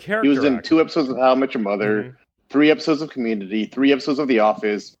 Yeah, he's a character. He was in actor. 2 episodes of How I Met Your Mother, 3 episodes of Community, 3 episodes of The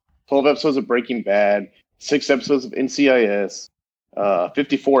Office, 12 episodes of Breaking Bad, 6 episodes of NCIS,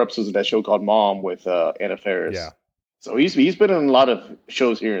 54 episodes of that show called Mom with Anna Faris. Yeah. So he's been in a lot of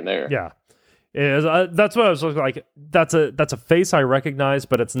shows here and there. Yeah. That's what I was like. That's a face I recognize,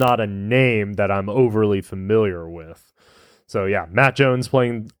 but it's not a name that I'm overly familiar with. So yeah, Matt Jones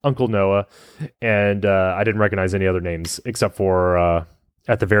playing Uncle Noah, and I didn't recognize any other names except for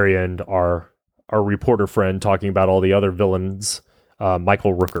at the very end our reporter friend talking about all the other villains,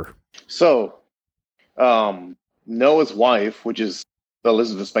 Michael Rooker. So Noah's wife, which is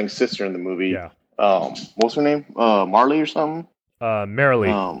Elizabeth Spank's sister in the movie. Yeah. What's her name? Marley or something?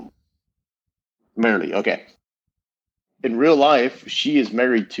 Marilee. Marilee, okay. In real life, she is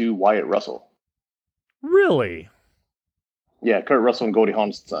married to Wyatt Russell. Really? Yeah, Kurt Russell and Goldie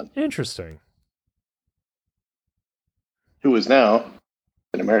Hawn's son. Interesting. Who is now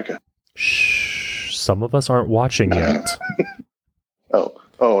in America. Shh. Some of us aren't watching yet. Oh,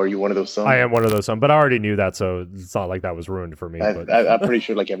 are you one of those sons? I am one of those sons, but I already knew that, so it's not like that was ruined for me. I'm pretty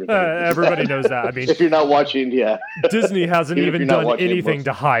sure like everybody. Everybody knows that. I mean, if you're not watching, yeah. Disney hasn't even done anything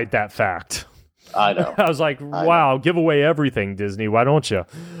to hide that fact. I know. I was like, wow, give away everything, Disney. Why don't you?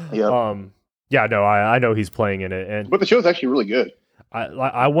 Yeah. Yeah, no, I know he's playing in it, but the show's actually really good.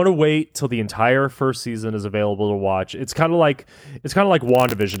 I want to wait till the entire first season is available to watch. It's kind of like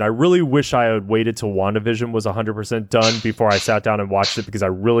WandaVision. I really wish I had waited till WandaVision was 100% done before I sat down and watched it, because I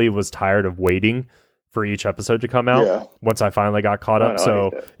really was tired of waiting for each episode to come out. Yeah. Once I finally got caught up.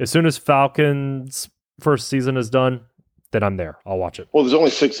 So as soon as Falcon's first season is done, then I'm there. I'll watch it. Well, there's only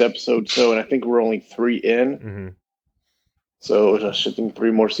 6 episodes, and I think we're only 3 in. Mm-hmm. So I should think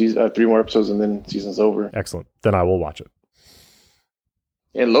 3 more episodes, and then season's over. Excellent. Then I will watch it.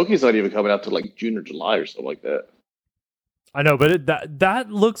 And Loki's not even coming out to like June or July or something like that. I know, but that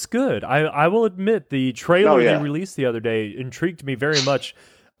looks good. I will admit the trailer they released the other day intrigued me very much.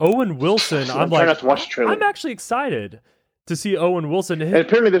 Owen Wilson, I'm trying not to watch the trailer. I'm actually excited to see Owen Wilson. And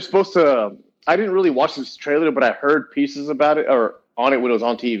apparently they're supposed to. I didn't really watch this trailer, but I heard pieces about it or on it when it was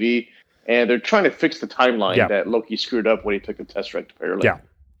on TV, and they're trying to fix the timeline that Loki screwed up when he took a Tesseract apparently. Yeah.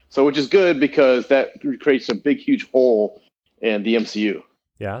 So which is good, because that creates a big, huge hole in the MCU.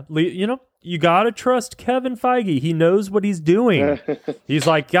 Yeah, you know, you gotta trust Kevin Feige. He knows what he's doing. He's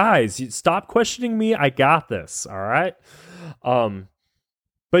like, guys, stop questioning me. I got this. All right.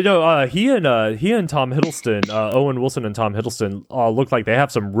 But no, he and Tom Hiddleston, Owen Wilson and Tom Hiddleston, look like they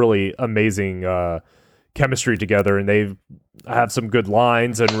have some really amazing chemistry together, and they have some good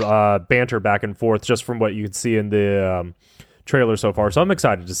lines and banter back and forth just from what you can see in the trailer so far. So I'm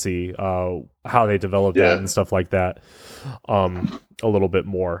excited to see how they develop that and stuff like that a little bit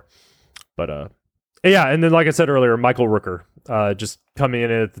more. But yeah, and then like I said earlier, Michael Rooker just coming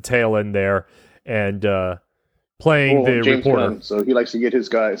in at the tail end there and playing the James reporter. Gunn, so he likes to get his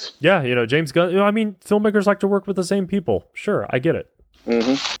guys. Yeah, you know, James Gunn. You know, I mean, filmmakers like to work with the same people. Sure, I get it.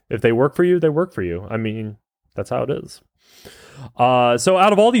 Mm-hmm. If they work for you, they work for you. I mean, that's how it is. So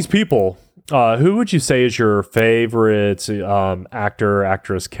out of all these people, who would you say is your favorite actor,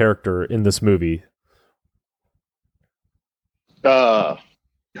 actress, character in this movie? Kyle,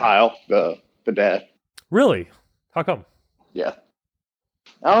 the dad. Really? How come? Yeah.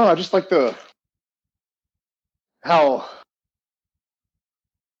 I don't know. I just like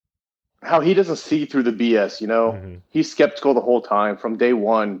how he doesn't see through the BS. You know, he's skeptical the whole time from day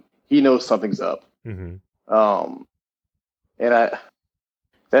one. He knows something's up. And that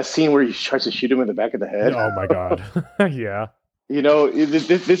scene where he tries to shoot him in the back of the head. Oh my God. Yeah. You know,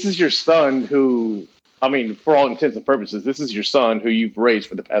 this is your son who, I mean, for all intents and purposes, this is your son who you've raised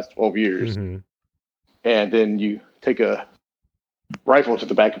for the past 12 years. And then you take a rifle to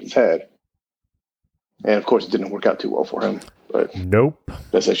the back of his head. And of course, it didn't work out too well for him. But nope.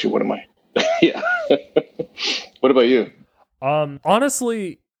 That's actually one of my, yeah. What about you?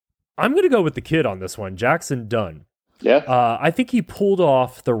 Honestly, I'm going to go with the kid on this one, Jackson Dunn. Yeah. I think he pulled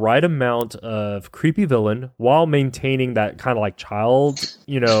off the right amount of creepy villain while maintaining that kind of like childlike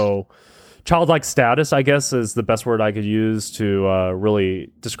status, I guess is the best word I could use to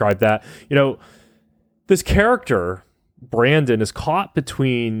really describe that. You know, this character, Brandon, is caught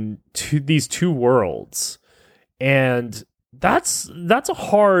between these two worlds. And that's a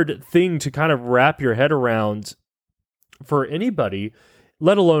hard thing to kind of wrap your head around for anybody,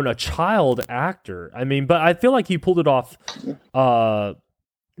 let alone a child actor. I mean, but I feel like he pulled it off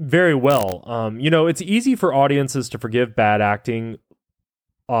very well. You know, it's easy for audiences to forgive bad acting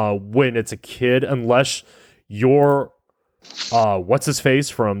when it's a kid, unless you're what's his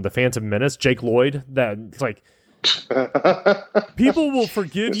face from The Phantom Menace, Jake Lloyd. That's like people will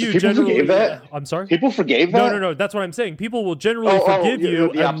forgive you. People generally. forgave that? I'm sorry. People forgave that? No. That's what I'm saying. People will generally forgive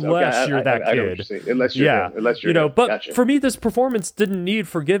you unless you're that kid. Unless you're, you know. But gotcha. for me, this performance didn't need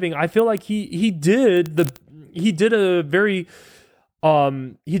forgiving. I feel like he did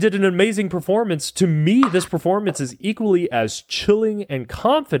an amazing performance. To me, this performance is equally as chilling and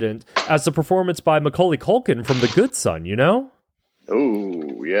confident as the performance by Macaulay Culkin from The Good Son, you know?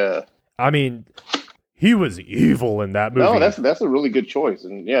 Oh, yeah. I mean, he was evil in that movie. No, that's a really good choice.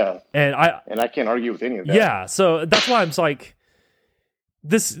 And I can't argue with any of that. Yeah, so that's why I'm like,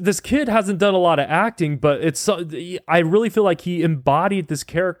 this kid hasn't done a lot of acting, but I really feel like he embodied this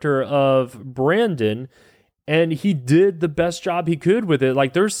character of Brandon, and he did the best job he could with it.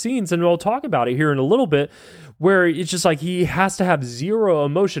 Like, there's scenes, and we'll talk about it here in a little bit, where it's just like he has to have zero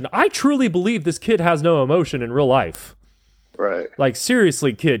emotion. I truly believe this kid has no emotion in real life. Right. Like,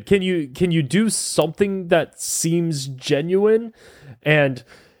 seriously, kid, can you do something that seems genuine? And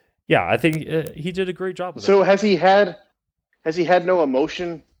yeah, I think he did a great job with it. So has he had no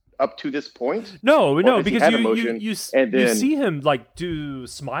emotion up to this point? No, because you see him like do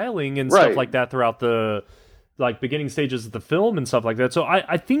smiling and stuff like that throughout the like beginning stages of the film and stuff like that. So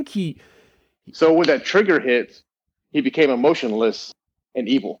I think so when that trigger hit, he became emotionless and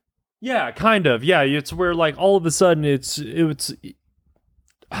evil. Yeah, kind of. Yeah, it's where like all of a sudden it's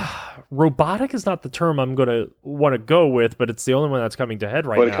robotic is not the term I'm going to want to go with, but it's the only one that's coming to head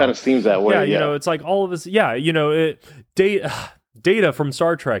right now. But it kind of seems that way. Yeah, you know, it's like all of us. Yeah, you know, Data from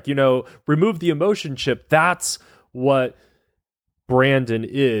Star Trek, you know, remove the emotion chip. That's what Brandon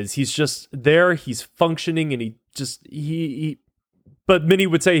is. He's just there. He's functioning, and he. But many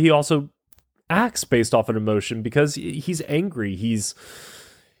would say he also acts based off an emotion because he's angry. He's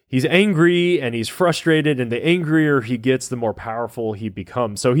angry and he's frustrated, and the angrier he gets, the more powerful he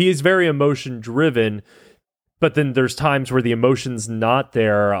becomes. So he is very emotion driven, but then there's times where the emotion's not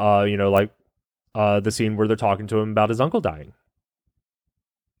there. You know, like the scene where they're talking to him about his uncle dying.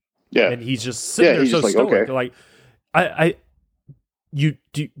 Yeah, and he's just sitting there so like, stoic. okay. Like,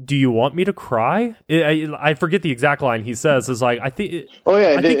 do you want me to cry? I forget the exact line he says. Is like, I think you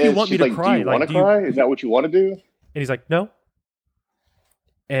want me to cry. Do you want to cry? Is that what you want to do? And he's like, no.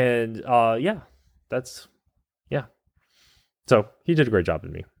 And so he did a great job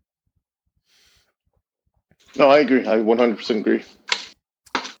with me. No, I agree. I 100% agree.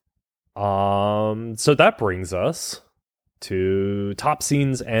 So that brings us to top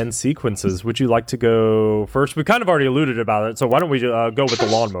scenes and sequences. Would you like to go first? We kind of already alluded about it, so why don't we go with the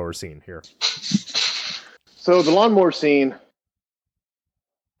lawnmower scene here? So the lawnmower scene,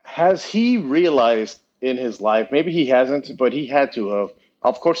 has he realized in his life, maybe he hasn't, but he had to have,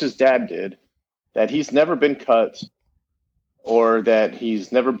 of course his dad did, that he's never been cut or that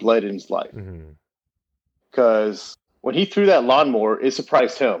he's never bled in his life. Because when he threw that lawnmower, it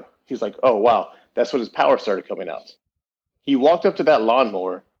surprised him. He's like, oh, wow, that's when his power started coming out. He walked up to that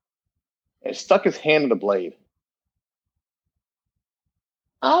lawnmower and stuck his hand in the blade.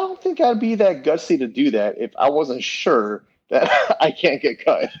 I don't think I'd be that gutsy to do that if I wasn't sure that I can't get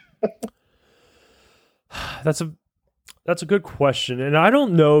cut. That's a good question. And I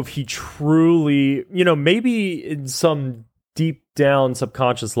don't know if he truly, you know, maybe in some deep down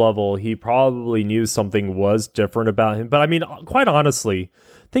subconscious level, he probably knew something was different about him. But I mean, quite honestly,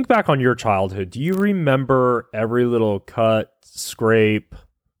 think back on your childhood. Do you remember every little cut, scrape,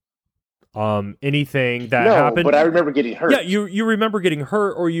 anything that happened? But I remember getting hurt. Yeah, you remember getting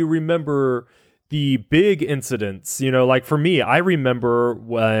hurt, or you remember the big incidents. Like for me, I remember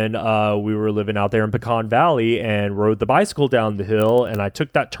when we were living out there in Pecan Valley and rode the bicycle down the hill, and I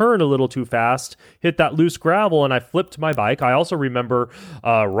took that turn a little too fast, hit that loose gravel, and I flipped my bike. I also remember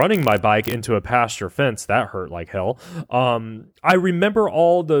running my bike into a pasture fence. That hurt like hell. I remember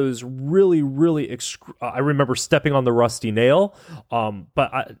all those really, really I remember stepping on the rusty nail,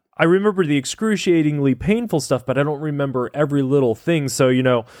 but I remember the excruciatingly painful stuff, but I don't remember every little thing. So,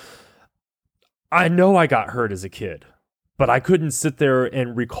 I know I got hurt as a kid, but I couldn't sit there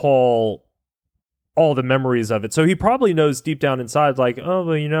and recall all the memories of it. So he probably knows deep down inside, like, oh,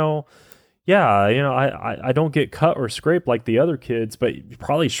 well, I don't get cut or scraped like the other kids, but he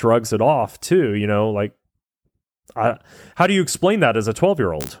probably shrugs it off too, like, how do you explain that as a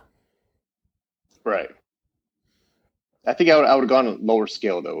 12-year-old? Right. I think I would have gone a lower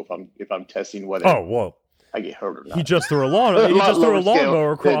scale though if I'm testing whether. Oh, whoa. I get hurt or not. He just threw a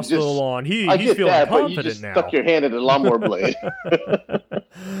lawnmower across the lawn. He's feeling confident but you just now. Stuck your hand in the lawnmower blade.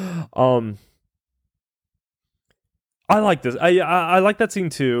 I like this. I like that scene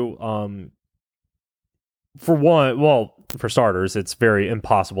too. For one, well, for starters, it's very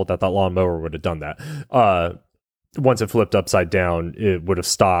impossible that lawnmower would have done that. Once it flipped upside down, it would have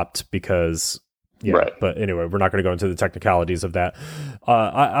stopped because. Yeah, right. But anyway, we're not going to go into the technicalities of that.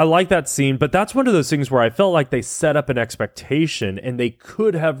 I like that scene, but that's one of those things where I felt like they set up an expectation and they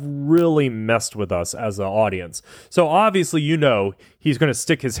could have really messed with us as an audience. So obviously, he's going to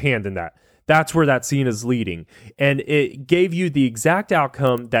stick his hand in that. That's where that scene is leading. And it gave you the exact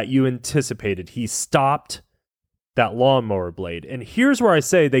outcome that you anticipated. He stopped that lawnmower blade. And here's where I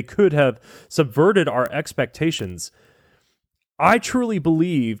say they could have subverted our expectations. I truly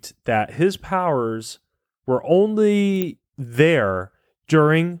believed that his powers were only there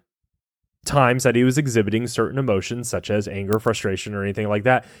during times that he was exhibiting certain emotions, such as anger, frustration, or anything like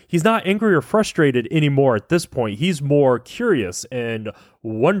that. He's not angry or frustrated anymore at this point. He's more curious and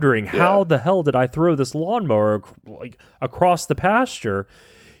wondering, how the hell did I throw this lawnmower across the pasture?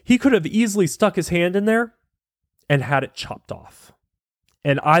 He could have easily stuck his hand in there and had it chopped off.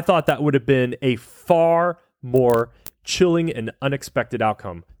 And I thought that would have been a far more chilling and unexpected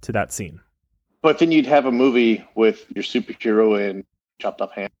outcome to that scene. But then you'd have a movie with your superhero and chopped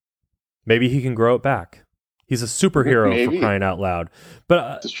off hand. Maybe he can grow it back. He's a superhero for crying out loud.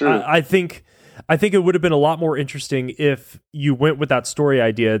 But I think it would have been a lot more interesting if you went with that story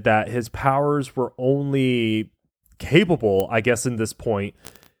idea that his powers were only capable, I guess, in this point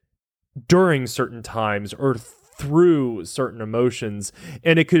during certain times or through certain emotions,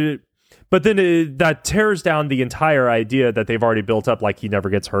 and it could. But then that tears down the entire idea that they've already built up, like he never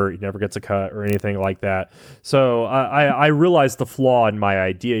gets hurt, he never gets a cut or anything like that. So I realize the flaw in my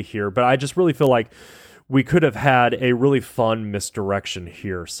idea here, but I just really feel like we could have had a really fun misdirection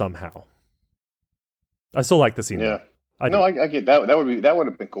here somehow. I still like the scene. Yeah. I get that. That would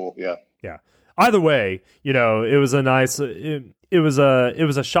have been cool. Yeah. Yeah. Either way, it was a nice, it was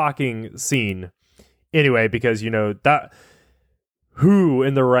a shocking scene anyway, because, that... Who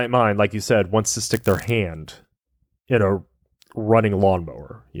in their right mind, like you said, wants to stick their hand in a running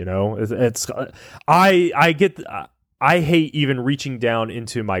lawnmower? I hate even reaching down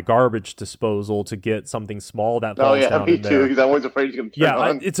into my garbage disposal to get something small that falls down me in too, there. because I'm always afraid it's going to turn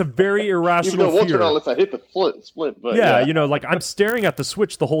on. It's a very irrational fear. Turn on unless I hit the split. But like I'm staring at the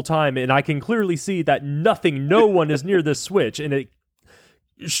switch the whole time, and I can clearly see that no one is near this switch, and it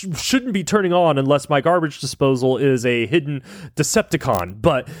shouldn't be turning on unless my garbage disposal is a hidden Decepticon,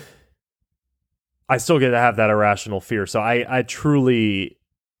 but I still get to have that irrational fear. So I truly,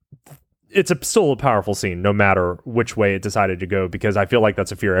 it's still a powerful scene no matter which way it decided to go, because I feel like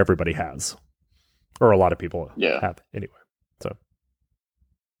that's a fear everybody has, or a lot of people have anyway. So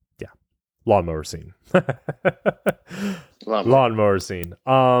yeah, lawnmower scene. Lawnmower scene.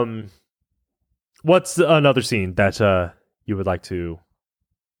 What's another scene that you would like to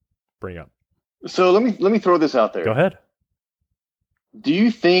bring up? So let me throw this out there. Go ahead. Do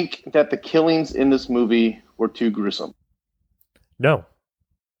you think that the killings in this movie were too gruesome? No.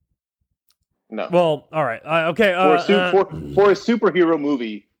 Well, all right. Okay. For a superhero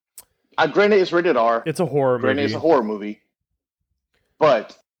movie, granted it's rated R. It's a horror movie. Granted it's a horror movie.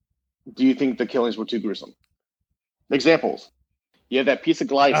 But do you think the killings were too gruesome? Examples. You have that piece of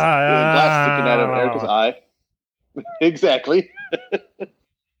glass sticking out of Erica's eye. Exactly.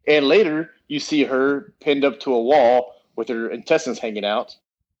 And later, you see her pinned up to a wall with her intestines hanging out.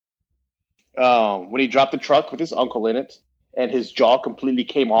 When he dropped the truck with his uncle in it, and his jaw completely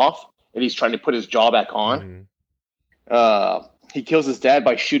came off, and he's trying to put his jaw back on. He kills his dad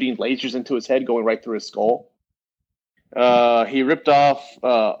by shooting lasers into his head, going right through his skull. He ripped off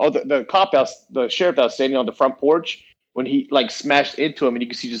the sheriff that was standing on the front porch when he like smashed into him, and you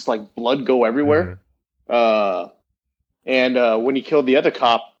can see just like blood go everywhere. And when he killed the other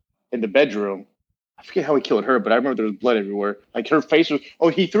cop in the bedroom, I forget how he killed her, but I remember there was blood everywhere. Like her face was,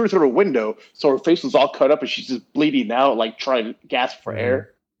 he threw her through a window, so her face was all cut up, and she's just bleeding out, like trying to gasp for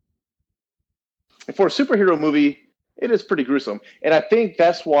air. And for a superhero movie, it is pretty gruesome, and I think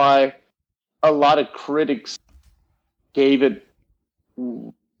that's why a lot of critics gave it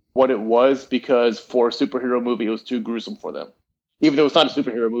what it was, because for a superhero movie, it was too gruesome for them. Even though it's not a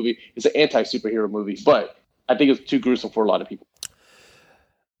superhero movie, it's an anti-superhero movie, but I think it's too gruesome for a lot of people.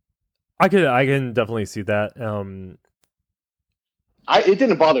 I can definitely see that. It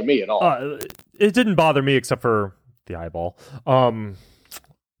didn't bother me at all. It didn't bother me except for the eyeball.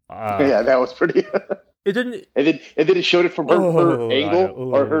 Yeah, that was pretty. It didn't. And then it showed it from her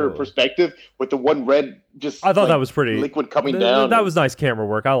angle or her perspective with the one red. Just I thought that was pretty liquid coming down. That was nice camera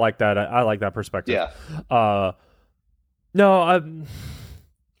work. I like that. I like that perspective. Yeah. No, I'm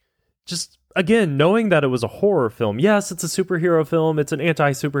just again knowing that it was a horror film. Yes, it's a superhero film. It's an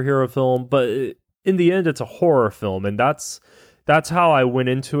anti-superhero film, but in the end, it's a horror film, and that's how I went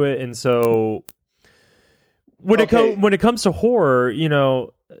into it. And so when it comes to horror, you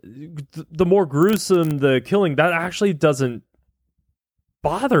know, the more gruesome the killing, that actually doesn't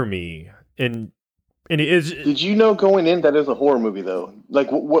bother me. And did you know going in that is a horror movie though? Like,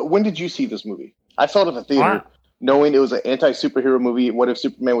 when did you see this movie? I saw it at the theater, knowing it was an anti-superhero movie. What if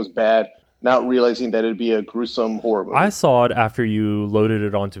Superman was bad? Not realizing that it'd be a gruesome horror movie. I saw it after you loaded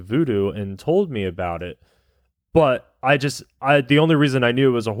it onto Vudu and told me about it. But the only reason I knew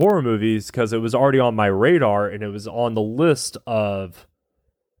it was a horror movie is because it was already on my radar and it was on the list of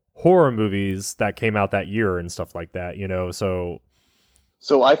horror movies that came out that year and stuff like that, you know, so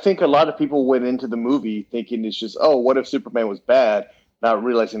I think a lot of people went into the movie thinking it's just, what if Superman was bad, not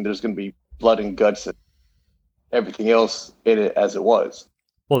realizing there's going to be blood and guts and everything else in it as it was.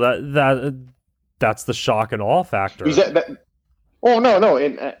 Well, that's the shock and awe factor. No,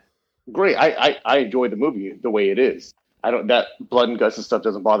 and great. I enjoy the movie the way it is. That blood and guts and stuff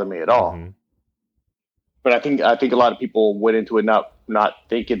doesn't bother me at all. Mm-hmm. But I think a lot of people went into it not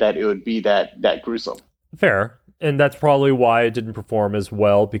thinking that it would be that gruesome. Fair. And that's probably why it didn't perform as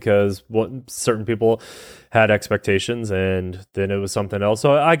well, because certain people had expectations and then it was something else.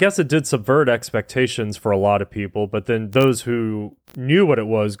 So I guess it did subvert expectations for a lot of people, but then those who knew what it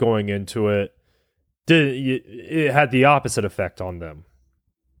was going into it, it had the opposite effect on them.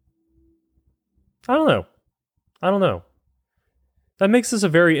 I don't know. That makes this a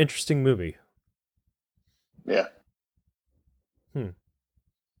very interesting movie. Yeah.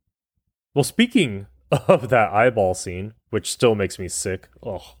 Well, speaking of that eyeball scene, which still makes me sick.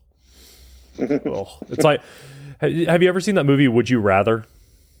 Oh. It's like, have you ever seen that movie, Would You Rather?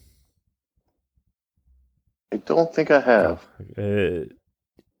 I don't think I have.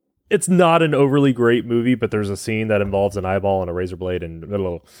 It's not an overly great movie, but there's a scene that involves an eyeball and a razor blade and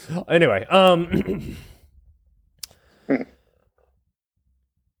anyway,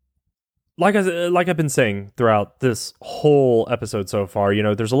 Like I've been saying throughout this whole episode so far, you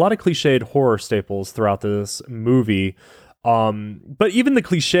know, there's a lot of cliched horror staples throughout this movie. But even the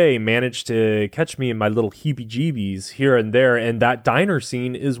cliche managed to catch me in my little heebie-jeebies here and there, and that diner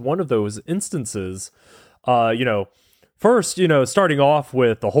scene is one of those instances. You know, first, you know, starting off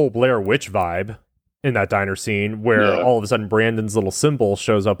with the whole Blair Witch vibe in that diner scene where all of a sudden Brandon's little symbol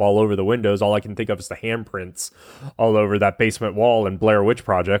shows up all over the windows. All I can think of is the handprints all over that basement wall in Blair Witch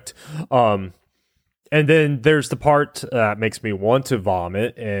Project. And then there's the part that makes me want to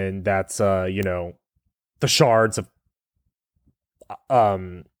vomit, and that's, you know, the shards of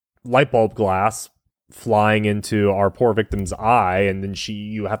light bulb glass flying into our poor victim's eye, and then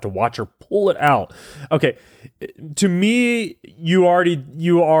you have to watch her pull it out. Okay, to me, you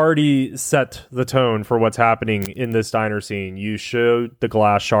already set the tone for what's happening in this diner scene. You showed the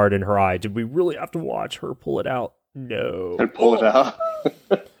glass shard in her eye. Did we really have to watch her pull it out? No. And pull it out.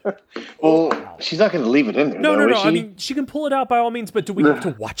 Well, she's not going to leave it in there. No. I mean, she can pull it out by all means, but do we have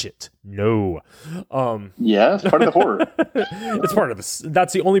to watch it? No. Yeah, it's part of the horror. It's part of this.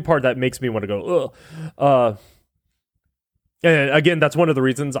 That's the only part that makes me want to go, ugh. And again, that's one of the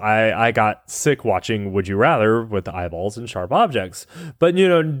reasons I got sick watching Would You Rather with the eyeballs and sharp objects. But, you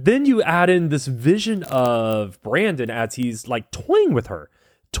know, then you add in this vision of Brandon as he's like toying with her.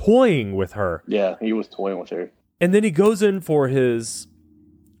 Yeah, he was toying with her. And then he goes in for his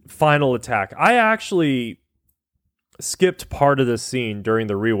final attack. I actually skipped part of this scene during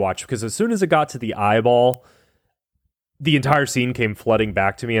the rewatch because as soon as it got to the eyeball, the entire scene came flooding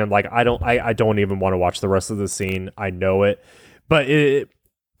back to me. I'm like, I don't even want to watch the rest of the scene. I know it. But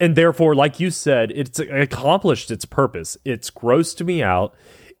and therefore, like you said, it's accomplished its purpose. It's grossed me out.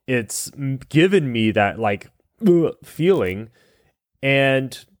 It's given me that like feeling,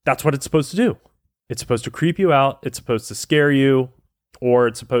 and that's what it's supposed to do. It's supposed to creep you out. It's supposed to scare you, or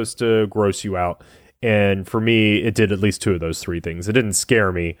it's supposed to gross you out. And for me, it did at least two of those three things. It didn't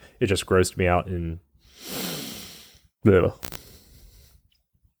scare me. It just grossed me out. And yeah.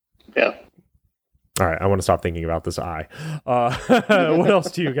 All right, I want to stop thinking about this eye. What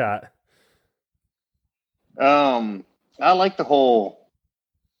else do you got? I like the whole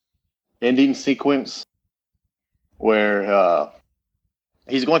ending sequence where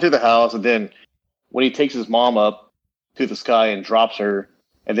he's going through the house, and then when he takes his mom up to the sky and drops her,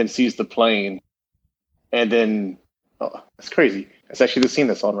 and then sees the plane, and then it's crazy. It's actually the scene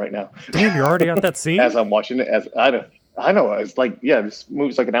that's on right now. Damn, you're already at that scene? As I'm watching it, I know. It's like, yeah, this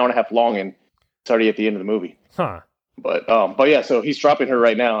movie's like an hour and a half long, and it's already at the end of the movie. Huh. But yeah, so he's dropping her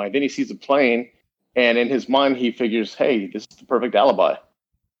right now, and then he sees the plane, and in his mind he figures, hey, this is the perfect alibi.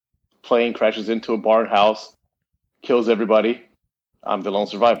 Plane crashes into a barn house, kills everybody. I'm the lone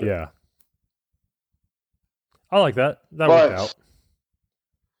survivor. Yeah. I like that. That worked out.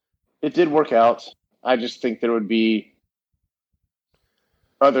 It did work out. I just think there would be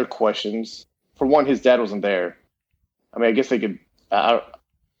other questions. For one, his dad wasn't there. I mean, I guess they could...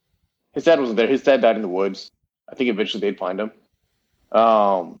 his dad wasn't there. His dad died in the woods. I think eventually they'd find him.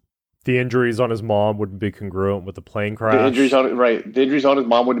 The injuries on his mom wouldn't be congruent with the plane crash. The injuries on his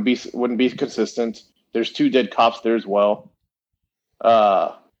mom wouldn't be consistent. There's 2 dead cops there as well.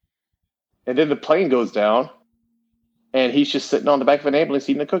 And then the plane goes down, and he's just sitting on the back of an ambulance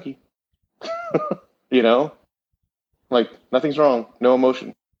eating a cookie. You know? Like, nothing's wrong. No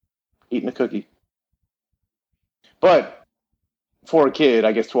emotion. Eating a cookie. But for a kid,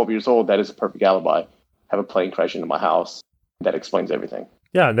 I guess 12 years old, that is a perfect alibi. Have a plane crash into my house. That explains everything.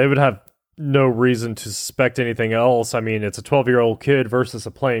 Yeah, and they would have no reason to suspect anything else. I mean, it's a 12-year-old kid versus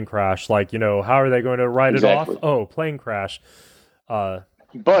a plane crash. Like, you know, how are they going to write it off? Oh, plane crash. But,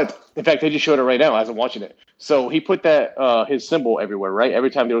 in fact, they just showed it right now as I'm watching it. So he put that his symbol everywhere, right? Every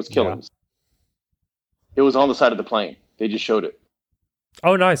time there was killings. Yeah. It was on the side of the plane. They just showed it.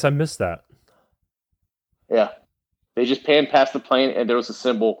 Oh, nice. I missed that. Yeah. They just panned past the plane, and there was a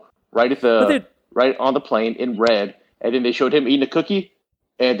symbol right on the plane in red. And then they showed him eating a cookie,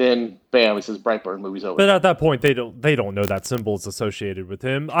 and then bam, it says Brightburn, movie's over. But at that point, they don't know that symbol is associated with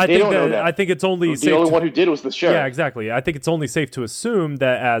him. I think it's only the only one who did was the sheriff. Yeah, exactly. I think it's only safe to assume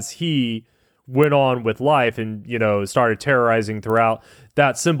that as he went on with life and, you know, started terrorizing throughout,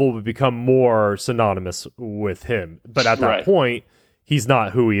 that symbol would become more synonymous with him. But at that point, he's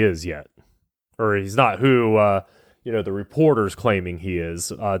not who he is yet, or he's not who the reporter's claiming he is.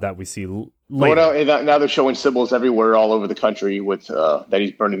 That we see later. Well, now they're showing symbols everywhere, all over the country, with that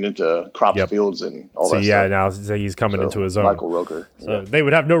he's burning into crop fields and all that. Yeah, stuff. now he's coming into his own. Michael Rooker. So they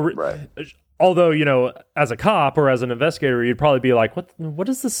would have no. Although, you know, as a cop or as an investigator, you'd probably be like, "What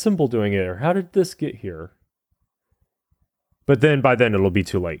is this symbol doing here? How did this get here?" But then by then it'll be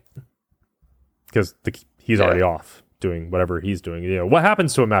too late because he's already off doing whatever he's doing. You know, what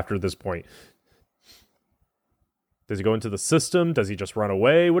happens to him after this point? Does he go into the system? Does he just run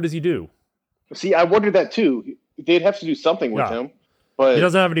away? What does he do? See, I wondered that too. They'd have to do something with him, but he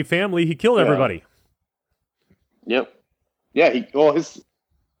doesn't have any family. He killed everybody. Yep. Yeah.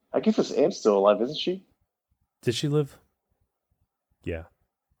 I guess his aunt's still alive, isn't she? Did she live? Yeah.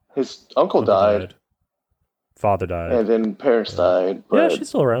 His uncle died. Father died. And then parents died. But yeah, she's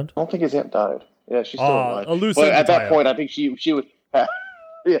still around. I don't think his aunt died. Yeah, she's still alive. But at that point, I think she would.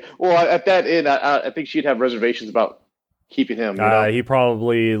 Yeah. Well, at that end, I think she'd have reservations about keeping him. You know? He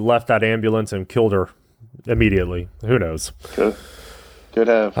probably left that ambulance and killed her immediately. Who knows? Could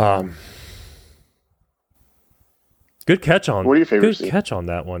have. Good catch on. What are your favorites? Good catch on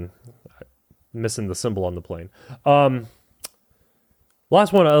that one. Missing the symbol on the plane.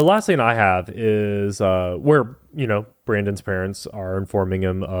 Last thing I have is where, you know, Brandon's parents are informing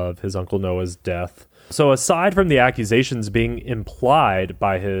him of his Uncle Noah's death. So aside from the accusations being implied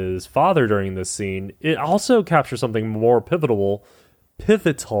by his father during this scene, it also captures something more pivotal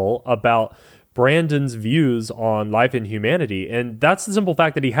about Brandon's views on life and humanity. And that's the simple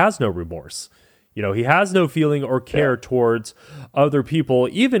fact that he has no remorse. You know, he has no feeling or care towards other people,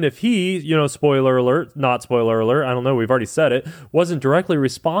 even if he, you know, spoiler alert, not spoiler alert, I don't know, we've already said it, wasn't directly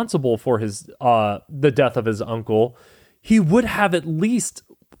responsible for his the death of his uncle. He would have at least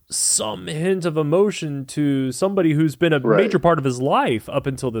some hint of emotion to somebody who's been a major part of his life up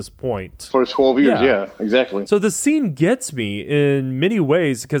until this point. For 12 years, yeah, exactly. So the scene gets me in many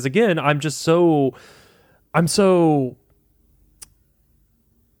ways because, again, I'm so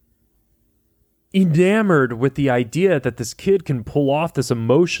enamored with the idea that this kid can pull off this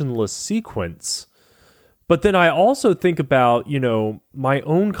emotionless sequence. But then I also think about, you know, my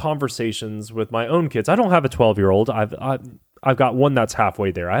own conversations with my own kids. I don't have a 12-year-old. I've got one that's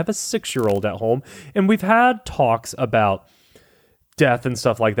halfway there. I have a 6-year-old at home, and we've had talks about death and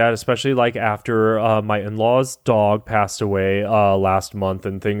stuff like that, especially like after my in-law's dog passed away last month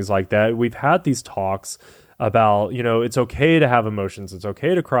and things like that. We've had these talks about, you know, it's okay to have emotions, it's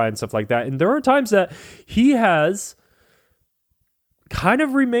okay to cry and stuff like that. And there are times that he has kind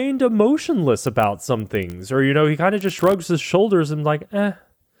of remained emotionless about some things, or, you know, he kind of just shrugs his shoulders and like, eh.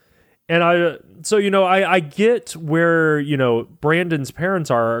 And I get where, you know, Brandon's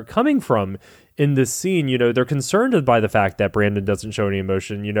parents are coming from in this scene. You know, they're concerned by the fact that Brandon doesn't show any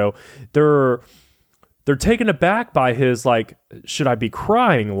emotion. You know, they're taken aback by his, like, should I be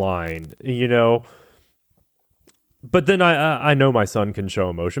crying line, you know? But then I know my son can show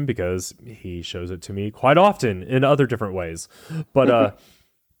emotion because he shows it to me quite often in other different ways. But,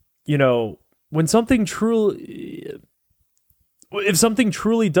 you know, when something if something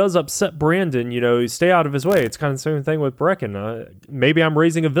truly does upset Brandon, you know, stay out of his way. It's kind of the same thing with Brecken. Maybe I'm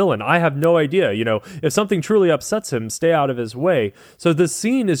raising a villain. I have no idea. You know, if something truly upsets him, stay out of his way. So this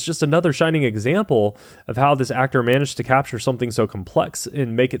scene is just another shining example of how this actor managed to capture something so complex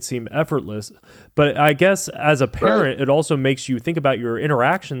and make it seem effortless. But I guess as a parent, it also makes you think about your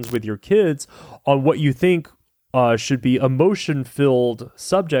interactions with your kids on what you think should be emotion-filled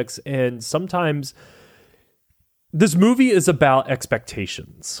subjects. And sometimes this movie is about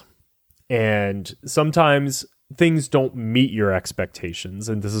expectations, and sometimes things don't meet your expectations.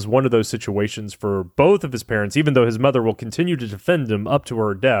 And this is one of those situations for both of his parents. Even though his mother will continue to defend him up to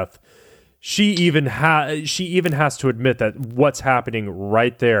her death, she even has to admit that what's happening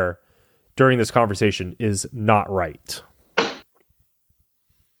right there during this conversation is not right.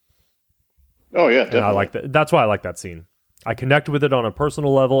 Oh yeah, definitely. And I like that. That's why I like that scene. I connect with it on a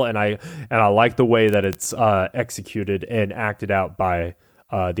personal level, and I like the way that it's executed and acted out by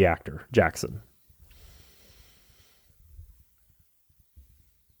the actor, Jackson.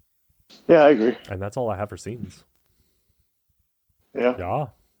 Yeah, I agree. And that's all I have for scenes. Yeah. Yeah.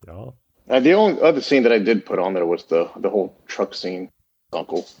 The only other scene that I did put on there was the whole truck scene,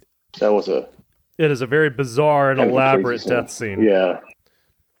 Uncle. That was It is a very bizarre and elaborate death scene. Yeah.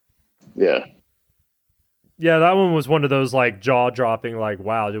 Yeah. Yeah, that one was one of those, like, jaw-dropping, like,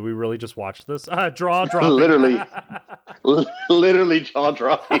 wow, did we really just watch this? Jaw-dropping. Literally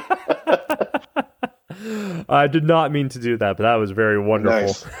jaw-dropping. I did not mean to do that, but that was very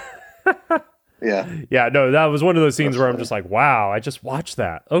wonderful. Nice. Yeah. Yeah, no, that was one of those scenes where I'm just like, wow, I just watched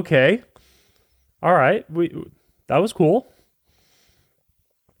that. Okay. All right. That was cool.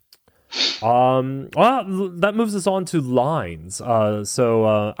 Well, that moves us on to lines. So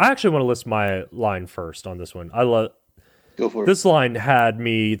I actually want to list my line first on this one. Go for it. This line had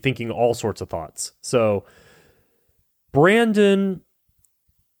me thinking all sorts of thoughts. So Brandon,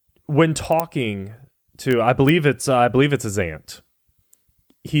 when talking to, I believe it's his aunt,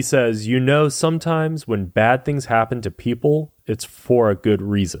 he says, you know, sometimes when bad things happen to people, it's for a good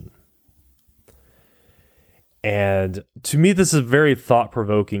reason. And to me, this is a very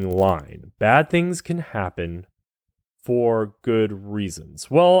thought-provoking line. Bad things can happen for good reasons.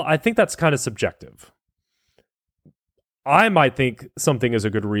 Well, I think that's kind of subjective. I might think something is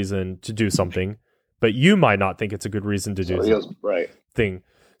a good reason to do something, but you might not think it's a good reason to do something. Right.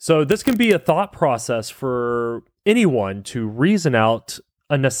 So this can be a thought process for anyone to reason out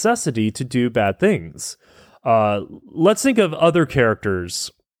a necessity to do bad things. Let's think of other characters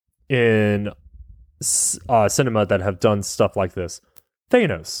in cinema that have done stuff like this.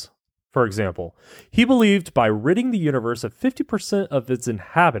 Thanos, for example. He believed by ridding the universe of 50% of its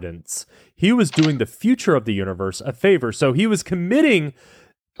inhabitants, he was doing the future of the universe a favor. So he was committing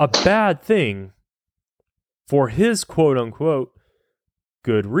a bad thing for his quote-unquote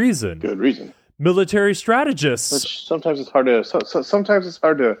good reason. Good reason. Military strategists. Which sometimes it's hard to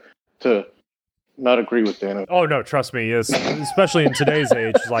not agree with Thanos. Oh no, trust me, especially in today's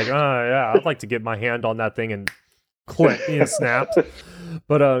age, it's like, yeah, I'd like to get my hand on that thing and click, snapped.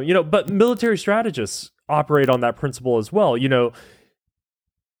 But but military strategists operate on that principle as well.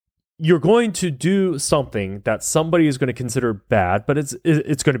 you're going to do something that somebody is going to consider bad, but it's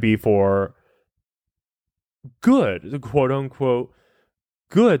going to be for good, quote unquote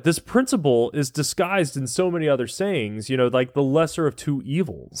good. This principle is disguised in so many other sayings, like the lesser of two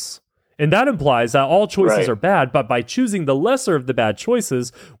evils. And that implies that all choices are bad, but by choosing the lesser of the bad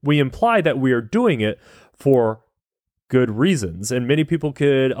choices, we imply that we are doing it for good reasons. And many people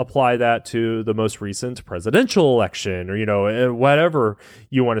could apply that to the most recent presidential election, or, whatever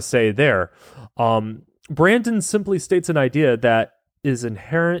you want to say there. Brandon simply states an idea that is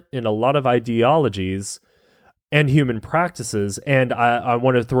inherent in a lot of ideologies and human practices. And I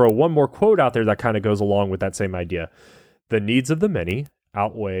want to throw one more quote out there that kind of goes along with that same idea. The needs of the many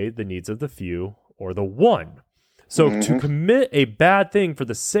outweigh the needs of the few or the one. So to commit a bad thing for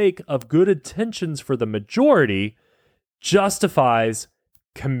the sake of good intentions for the majority justifies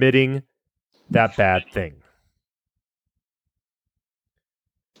committing that bad thing.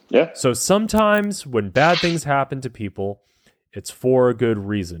 Yeah. So sometimes when bad things happen to people, it's for a good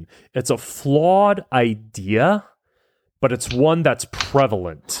reason. It's a flawed idea, but it's one that's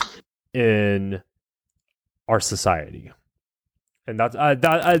prevalent in our society. And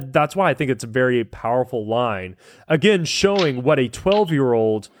that's why I think it's a very powerful line. Again, showing what a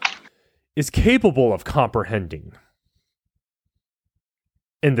 12-year-old is capable of comprehending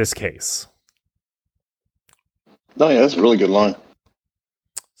in this case. No, yeah, that's a really good line.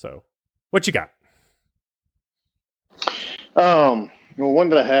 So, what you got? Well, one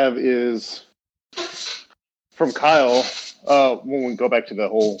that I have is from Kyle. When we go back to the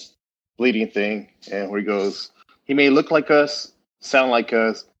whole bleeding thing, and where he goes, he may look like us, sound like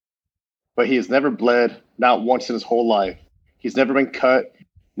us, but he has never bled, not once in his whole life. He's never been cut,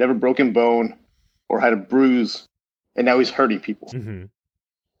 never broken bone, or had a bruise, and now he's hurting people. Mm-hmm.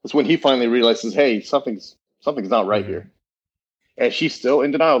 That's when he finally realizes, hey, something's not right here. And she's still in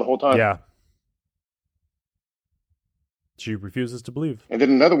denial the whole time. Yeah. She refuses to believe. And then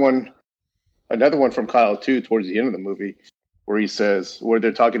another one from Kyle too, towards the end of the movie, where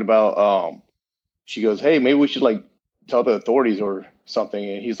they're talking about, she goes, hey, maybe we should tell the authorities or something.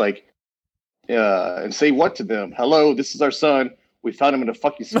 And he's like, and say what to them? Hello, this is our son. We found him in a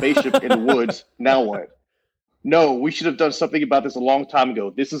fucking spaceship in the woods. Now what? No, we should have done something about this a long time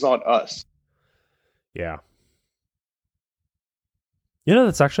ago. This is on us. Yeah.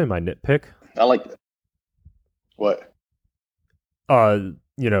 That's actually my nitpick. I like that. What?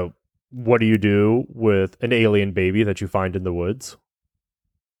 What do you do with an alien baby that you find in the woods?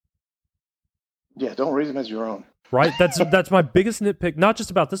 Yeah, don't raise him as your own. Right? That's my biggest nitpick, not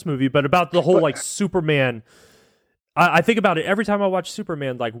just about this movie, but about the whole Superman. I think about it every time I watch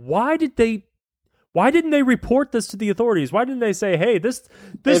Superman. Why didn't they report this to the authorities? Why didn't they say, hey, this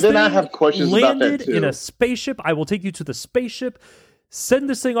thing I have questions landed about that too. In a spaceship. I will take you to the spaceship. Send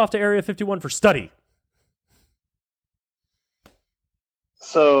this thing off to Area 51 for study.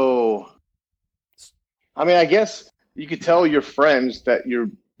 So, I guess you could tell your friends that your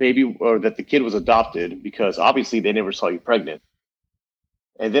baby or that the kid was adopted because obviously they never saw you pregnant.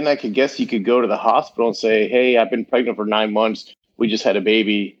 And then I could guess you could go to the hospital and say, hey, I've been pregnant for 9 months. We just had a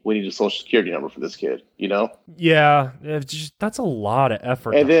baby. We need a social security number for this kid, Yeah, that's a lot of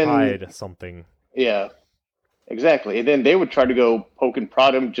effort to hide something. Yeah, exactly. And then they would try to go poke and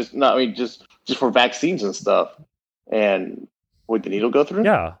prod him just for vaccines and stuff. And would the needle go through?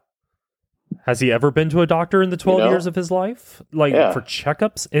 Yeah. Has he ever been to a doctor in the 12 years of his life? For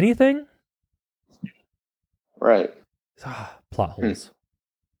checkups, anything? Right. Plot holes.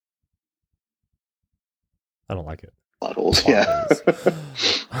 I don't like it. Plot holes, yeah.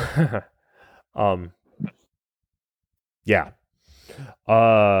 Yeah.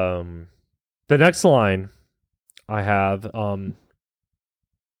 The next line I have, I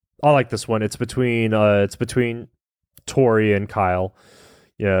like this one. It's between Tori and Kyle.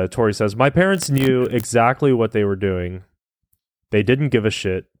 Yeah, Tori says, my parents knew exactly what they were doing. They didn't give a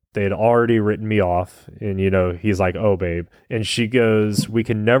shit. They had already written me off. And, he's like, oh, babe. And she goes, we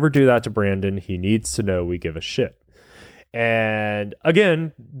can never do that to Brandon. He needs to know we give a shit. And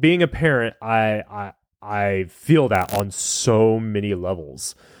again, being a parent, I feel that on so many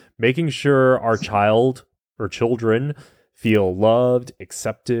levels. Making sure our child or children feel loved,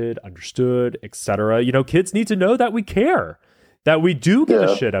 accepted, understood, etc. Kids need to know that we care, that we do give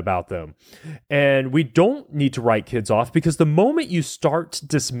a shit about them. And we don't need to write kids off, because the moment you start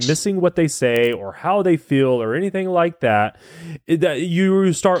dismissing what they say or how they feel or anything like that,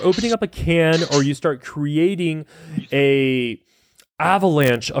 you start opening up a can, or you start creating a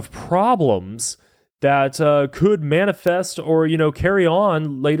avalanche of problems that could manifest or, carry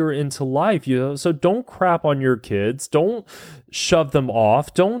on later into life, So don't crap on your kids. Don't shove them off.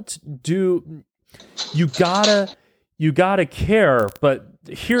 You gotta care, but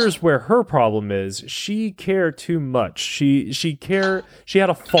here's where her problem is. She cared too much. She had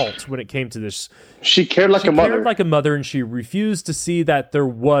a fault when it came to this. She cared like a mother. She cared like a mother, and she refused to see that there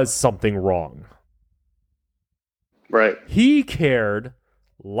was something wrong. Right. He cared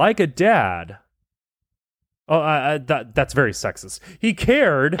like a dad. Oh, that's very sexist. He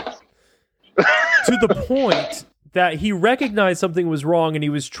cared to the point that he recognized something was wrong and he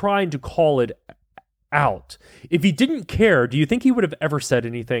was trying to call it out. If he didn't care, do you think he would have ever said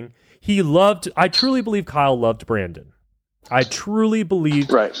anything? I truly believe Kyle loved Brandon. I truly believe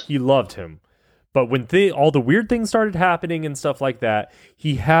he loved him. But when all the weird things started happening and stuff like that,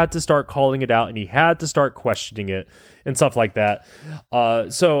 he had to start calling it out and he had to start questioning it and stuff like that.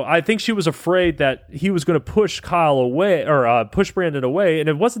 So I think she was afraid that he was going to push Kyle away or push Brandon away. And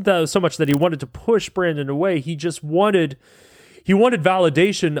it wasn't so much that he wanted to push Brandon away. He just wanted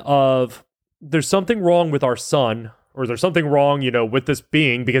validation of there's something wrong with our son, or there's something wrong, with this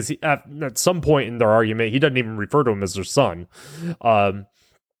being, because at some point in their argument, he doesn't even refer to him as their son.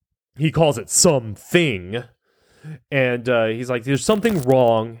 He calls it something, and he's like, there's something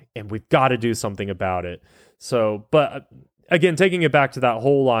wrong, and we've got to do something about it. So, but again, taking it back to that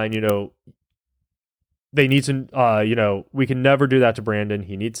whole line, they need to, we can never do that to Brandon.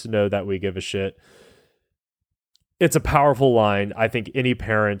 He needs to know that we give a shit. It's a powerful line. I think any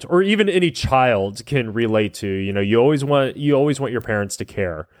parent or even any child can relate to. You always want your parents to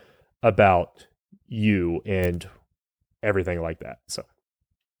care about you and everything like that. So.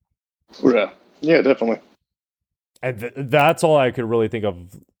 Yeah, definitely. And that's all I could really think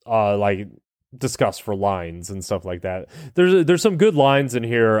of, discuss for lines and stuff like that. There's some good lines in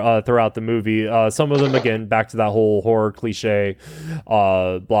here throughout the movie. Some of them, again, back to that whole horror cliche,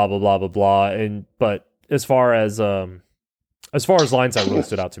 blah blah blah blah blah. But as far as lines that really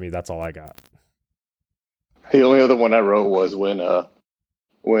stood out to me, that's all I got. The only other one I wrote was when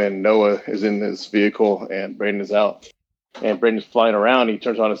Noah is in his vehicle and Brandon is out. And Brandon's flying around. He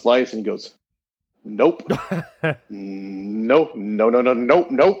turns on his lights and he goes, "Nope, nope."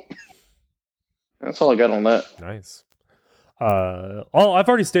 That's all I got on that. Nice. I've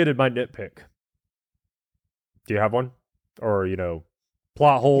already stated my nitpick. Do you have one, or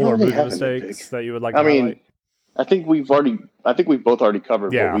plot hole or movie mistakes that you would like to highlight? I think we've both already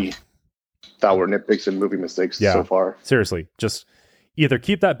covered what we thought were nitpicks and movie mistakes so far. Seriously, just either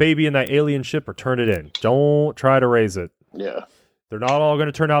keep that baby in that alien ship or turn it in. Don't try to raise it. Yeah. They're not all going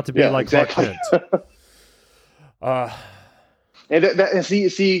to turn out to be like exactly. Clark Kent. And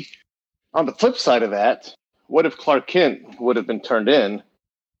see, on the flip side of that, what if Clark Kent would have been turned in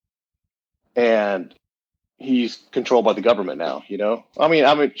and he's controlled by the government now,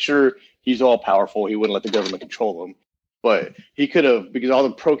 I'm sure he's all powerful. He wouldn't let the government control him. But he could have, because all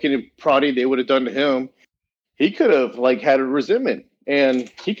the poking and prodding they would have done to him, he could have had a resentment.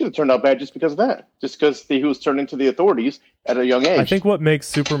 And he could have turned out bad just because of that. Just because he was turned into the authorities at a young age. I think what makes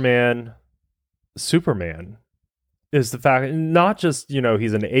Superman is the fact, not just,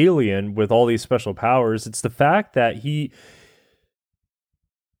 he's an alien with all these special powers. It's the fact that he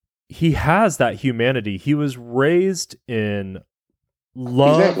has that humanity. He was raised in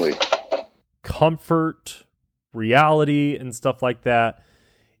love, comfort, reality, and stuff like that.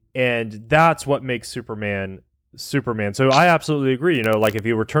 And that's what makes Superman. So I absolutely agree. If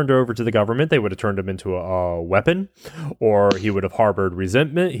he were turned over to the government, they would have turned him into a weapon, or he would have harbored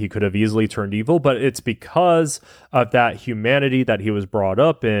resentment. He could have easily turned evil, but it's because of that humanity that he was brought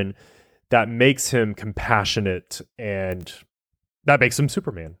up in that makes him compassionate, and that makes him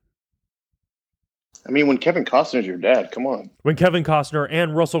Superman. I mean, when Kevin Costner's your dad, come on. When Kevin Costner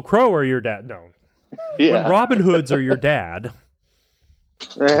and Russell Crowe are your dad, no. Yeah. When Robin Hood's are your dad,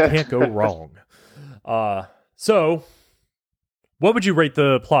 you can't go wrong. So, what would you rate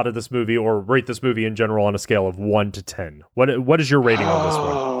the plot of this movie, or rate this movie in general, on a scale of 1 to 10? What is your rating on this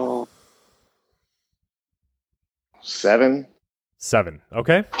one? 7. 7.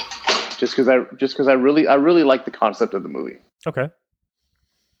 Okay. Just because I really like the concept of the movie. Okay.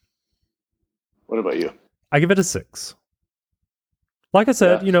 What about you? I give it a 6. Like I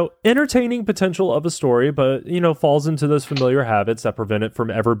said, entertaining potential of a story, but falls into those familiar habits that prevent it from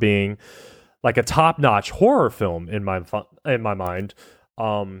ever being like a top-notch horror film in my mind.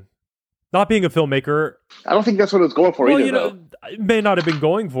 Not being a filmmaker, I don't think that's what it's going for either. Though. It may not have been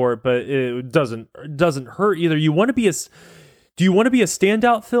going for it, but it doesn't hurt either. Do you want to be a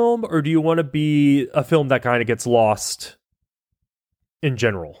standout film, or do you want to be a film that kind of gets lost in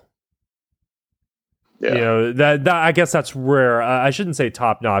general? You know, that I guess that's where I shouldn't say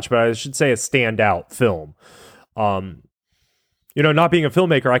top notch, but I should say a standout film. You know, not being a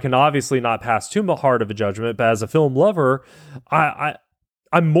filmmaker, I can obviously not pass too hard of a judgment, but as a film lover,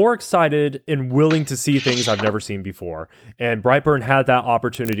 I'm more excited and willing to see things I've never seen before. And Brightburn had that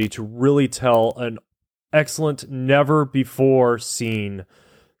opportunity to really tell an excellent, never before seen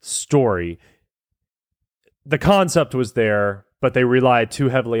story. The concept was there, but they relied too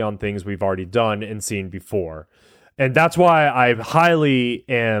heavily on things we've already done and seen before. And that's why I highly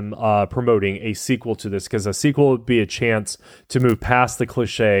am promoting a sequel to this, because a sequel would be a chance to move past the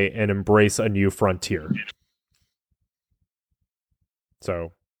cliche and embrace a new frontier.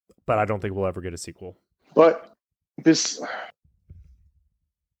 So, but I don't think we'll ever get a sequel. But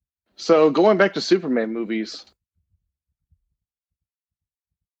so going back to Superman movies,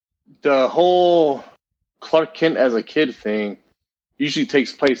 the whole Clark Kent as a kid thing usually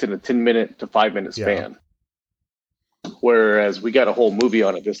takes place in a 10-minute to 5-minute span. Whereas we got a whole movie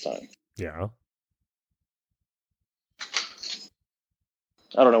on it this time. Yeah.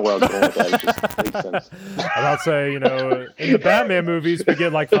 I don't know where I was going with that. It just makes sense. I'll say, you know, in the Batman movies, we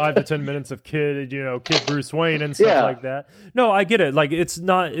get like 5 to 10 minutes of kid Bruce Wayne and stuff like that. No, I get it. Like, it's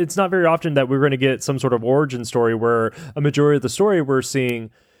not very often that we're going to get some sort of origin story where a majority of the story we're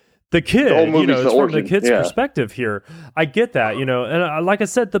seeing the kid, it's from the kid's perspective here. I get that, and like I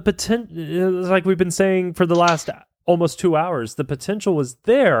said, the potential, like we've been saying for the last almost 2 hours, the potential was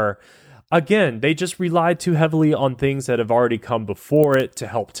there. Again, they just relied too heavily on things that have already come before it to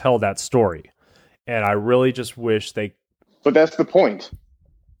help tell that story. And I really just wish they... But that's the point.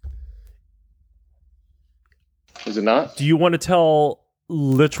 Is it not? Do you want to tell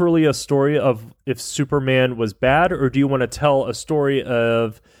literally a story of if Superman was bad, or do you want to tell a story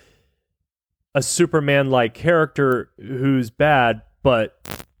of a Superman-like character who's bad,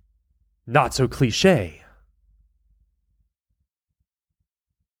 but not so cliche?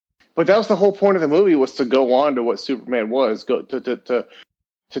 But that was the whole point of the movie, was to go on to what Superman was, to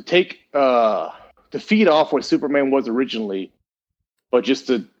take to feed off what Superman was originally, but just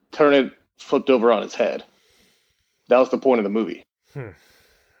to turn it flipped over on its head. That was the point of the movie.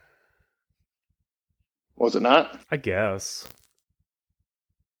 Was it not? I guess.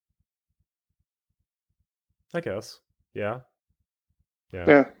 Yeah.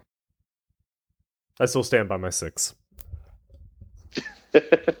 I still stand by my 6.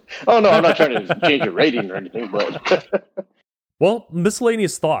 Oh no, I'm not trying to change your rating or anything, but well,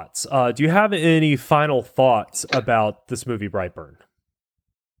 miscellaneous thoughts. Do you have any final thoughts about this movie, Brightburn?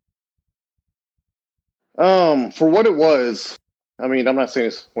 For what it was, I mean, I'm not saying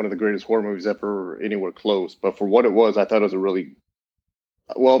it's one of the greatest horror movies ever, or anywhere close, but for what it was, I thought it was a really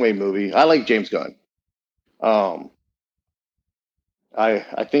well-made movie. I like James Gunn. I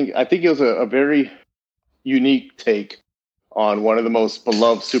think it was a very unique take on one of the most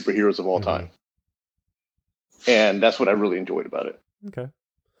beloved superheroes of all time. And that's what I really enjoyed about it. Okay.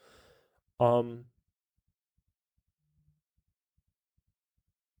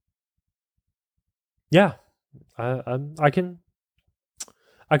 Yeah. I can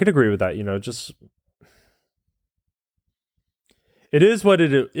agree with that, just it is what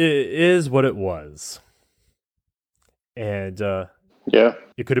it is what it was. And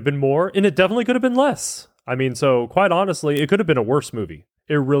it could have been more, and it definitely could have been less. I mean, so quite honestly, it could have been a worse movie.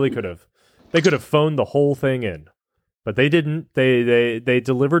 It really could have. They could have phoned the whole thing in, but they didn't. They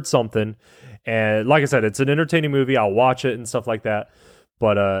delivered something, and like I said, it's an entertaining movie. I'll watch it and stuff like that.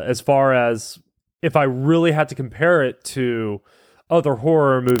 But as far as if I really had to compare it to other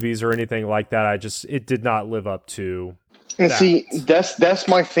horror movies or anything like that, it did not live up to. And see, that's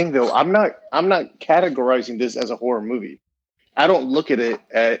my thing though. I'm not categorizing this as a horror movie. I don't look at it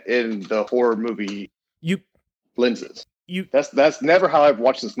in the horror movie lenses. That's never how I've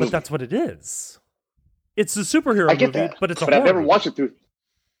watched this movie. But that's what it is. It's a superhero movie, but it's a horror I've never movie. watched it through.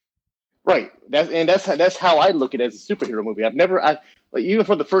 Right. That's how I look at it as a superhero movie. Even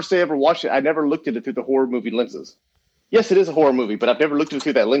for the first day I ever watched it, I never looked at it through the horror movie lenses. Yes, it is a horror movie, but I've never looked at it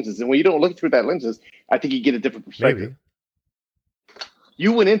through that lenses. And when you don't look through that lenses, I think you get a different perspective. Maybe.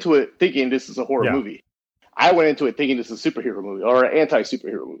 You went into it thinking this is a horror movie. I went into it thinking this is a superhero movie or an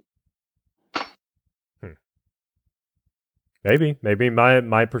anti-superhero movie. Maybe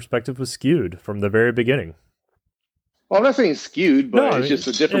my perspective was skewed from the very beginning. Well, I'm not saying skewed, but it's just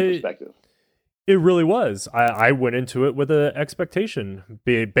a different perspective. It really was. I went into it with an expectation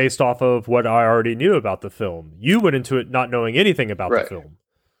based off of what I already knew about the film. You went into it not knowing anything about the film.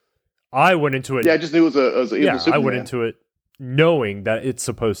 I went into it. Yeah, I just knew it was I went into it knowing that it's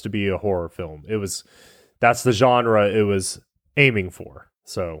supposed to be a horror film. That's the genre it was aiming for.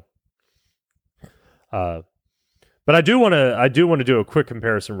 So, But I do want to do a quick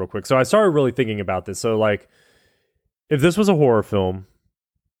comparison real quick. So I started really thinking about this. So like, if this was a horror film,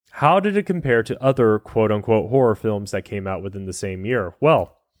 how did it compare to other quote unquote horror films that came out within the same year?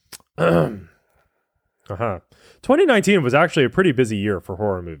 Well, 2019 was actually a pretty busy year for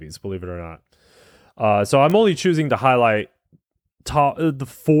horror movies, believe it or not. So I'm only choosing to highlight the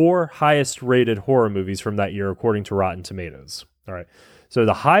 4 highest rated horror movies from that year, according to Rotten Tomatoes. All right. So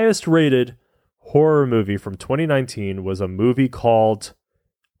the highest rated horror movie from 2019 was a movie called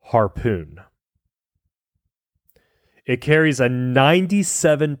Harpoon. It carries a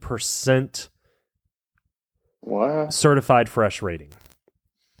 97% certified fresh rating.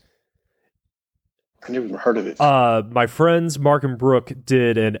 I never even heard of it. My friends Mark and Brooke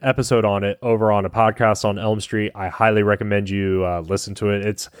did an episode on it over on a podcast on Elm Street. I highly recommend you listen to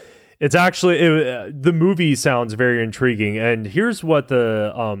it. It's actually the movie sounds very intriguing, and here's what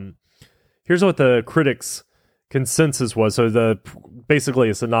the critics' consensus was. So basically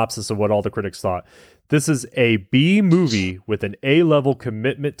a synopsis of what all the critics thought. This is a B movie with an A-level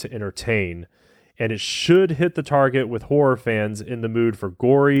commitment to entertain, and it should hit the target with horror fans in the mood for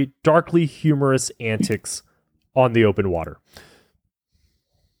gory, darkly humorous antics on the open water.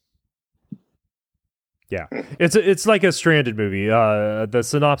 Yeah, it's like a Stranded movie. The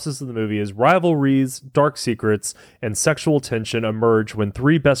synopsis of the movie is: rivalries, dark secrets, and sexual tension emerge when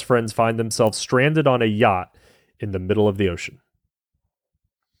 3 best friends find themselves stranded on a yacht in the middle of the ocean.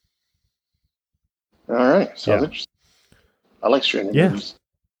 All right, sounds interesting. I like Stranded movies.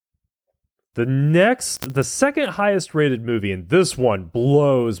 The second highest rated movie, and this one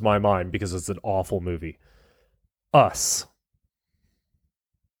blows my mind because it's an awful movie. Us.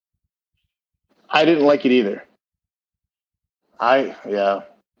 I didn't like it either.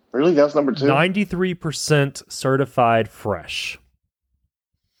 Really? That's number 2? 93% certified fresh.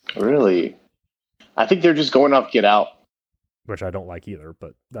 Really? I think they're just going off Get Out. Which I don't like either,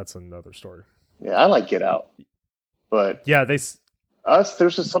 but that's another story. Yeah, I like Get Out. But yeah, Us,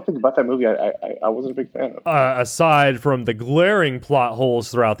 there's just something about that movie I wasn't a big fan of. Aside from the glaring plot holes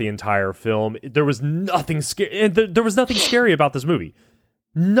throughout the entire film, there was nothing scary. There was nothing scary about this movie.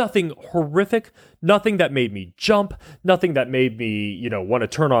 Nothing horrific, nothing that made me jump, nothing that made me, want to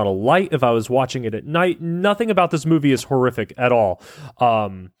turn on a light if I was watching it at night. Nothing about this movie is horrific at all.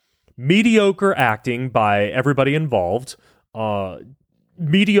 Mediocre acting by everybody involved.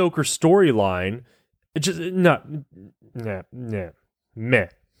 Mediocre storyline. Just meh.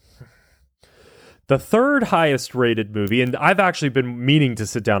 The third highest rated movie, and I've actually been meaning to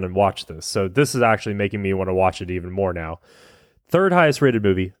sit down and watch this, so this is actually making me want to watch it even more now. Third highest rated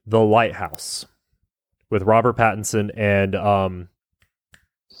movie, The Lighthouse, with Robert Pattinson and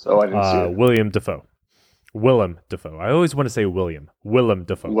So I didn't see it. Willem Dafoe. I always want to say Willem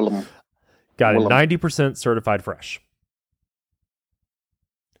Dafoe. Got it 90% certified fresh.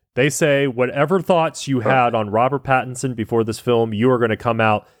 They say whatever thoughts you had on Robert Pattinson before this film, you are going to come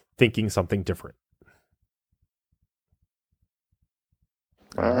out thinking something different.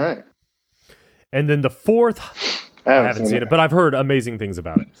 All right. And then the fourth, I haven't seen it, but I've heard amazing things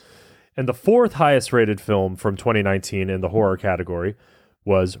about it. And the fourth highest rated film from 2019 in the horror category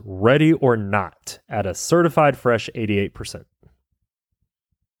was Ready or Not at a certified fresh 88%.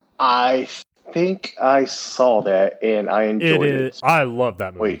 I think I saw that and I enjoyed it. I love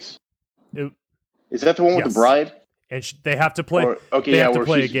that movie. Wait. Is that the one with the bride? And they have to play. They have to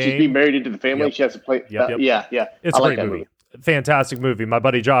play a game. She's being married into the family. Yep. She has to play. Yep. Yeah. It's a great movie. Fantastic movie. My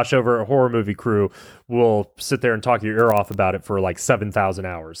buddy Josh over at Horror Movie Crew will sit there and talk your ear off about it for like 7,000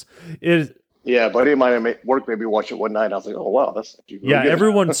 hours. Yeah, buddy of mine at work made me watch it one night. I was like, oh, wow, that's really good.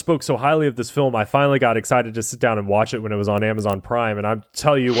 Everyone spoke so highly of this film. I finally got excited to sit down and watch it when it was on Amazon Prime, and I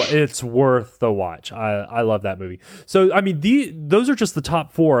tell you what, it's worth the watch. I love that movie. So, I mean, those are just the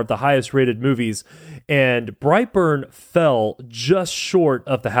top 4 of the highest rated movies, and Brightburn fell just short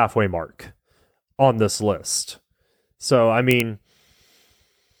of the halfway mark on this list. So, I mean,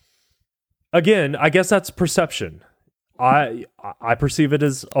 again, I guess that's perception. I perceive it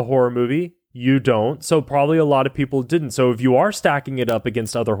as a horror movie. You don't. So probably a lot of people didn't. So if you are stacking it up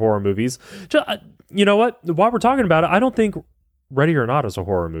against other horror movies, you know what? While we're talking about it, I don't think Ready or Not is a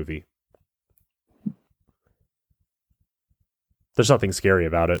horror movie. There's nothing scary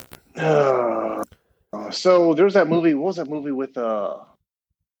about it. So there's that movie. What was that movie with The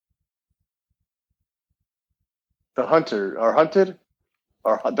Hunter or Hunted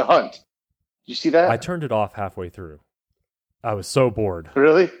or The Hunt? Did you see that? I turned it off halfway through. I was so bored.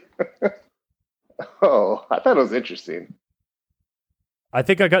 Really? Oh, I thought it was interesting. I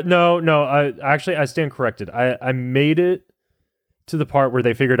think I got no. I stand corrected. I made it to the part where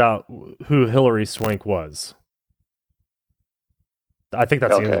they figured out who Hilary Swank was. I think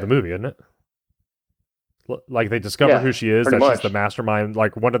that's the end of the movie, isn't it? Like they discover who she is, that she's the mastermind,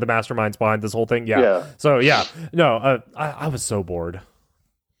 like one of the masterminds behind this whole thing. Yeah. So no, I was so bored.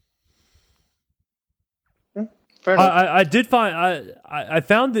 Fair enough. I did find I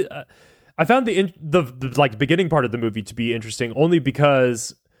found the like beginning part of the movie to be interesting only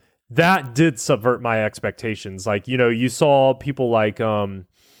because that did subvert my expectations. Like, you know, you saw people like Emma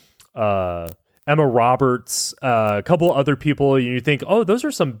Roberts, a couple other people, and you think, oh, those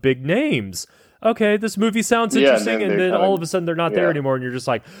are some big names. Okay, this movie sounds interesting, and then all of a sudden they're not there anymore, and you're just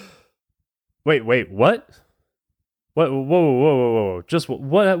like, wait, what? Whoa. Just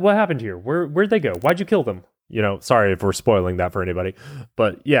what happened here? Where'd they go? Why'd you kill them? You know, sorry if we're spoiling that for anybody.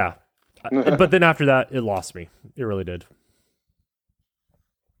 But yeah. But then after that, it lost me. It really did.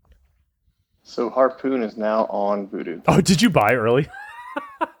 So Harpoon is now on Vudu. Oh, did you buy early?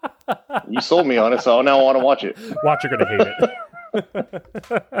 You sold me on it, so now I want to watch it. Watch, you're going to hate it.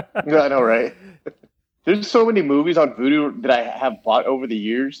 Yeah, I know, right? There's so many movies on Vudu that I have bought over the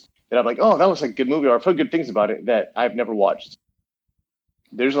years that I'm like, oh, that was a good movie, or I've heard good things about it that I've never watched.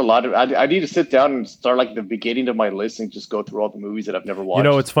 There's a lot of... I need to sit down and start like the beginning of my list and just go through all the movies that I've never watched. You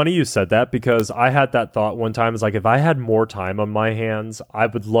know, it's funny you said that because I had that thought one time. It's like, if I had more time on my hands, I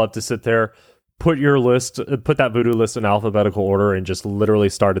would love to sit there, put that Vudu list in alphabetical order and just literally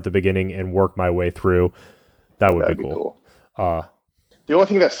start at the beginning and work my way through. That'd be cool. The only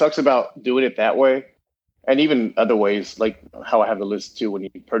thing that sucks about doing it that way, and even other ways, like how I have the list too when you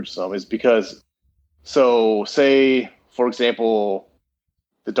purchase them, is because, so say, for example,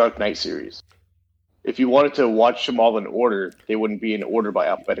 the Dark Knight series. If you wanted to watch them all in order, they wouldn't be in order by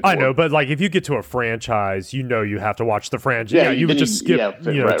alphabetical order. I know, but like if you get to a franchise, you know you have to watch the franchise. Yeah, you would just skip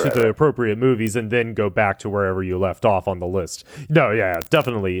to the appropriate movies and then go back to wherever you left off on the list. No, yeah,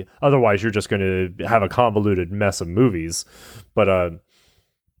 definitely. Otherwise, you're just going to have a convoluted mess of movies. But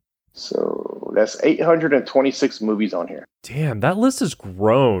so that's 826 movies on here. Damn, that list has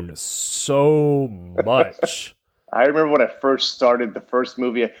grown so much. I remember when I first started, the first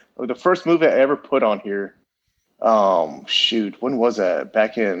movie I ever put on here. When was that?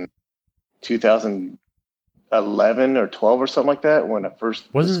 Back in 2011 or 12 or something like that. When I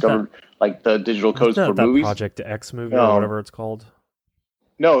first discovered like the digital codes for movies. Project X movie or whatever it's called.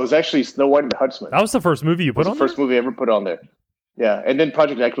 No, it was actually Snow White and the Huntsman. That was the first movie you put on. The first movie I ever put on there. Yeah, and then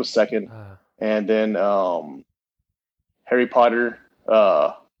Project X was second, and then Harry Potter,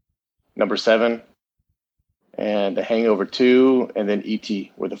 number 7. And The Hangover 2, and then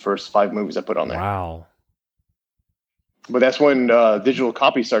E.T. were the first 5 movies I put on there. Wow. But that's when digital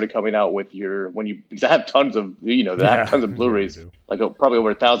copies started coming out because I have tons of, I have tons of Blu-rays, like probably over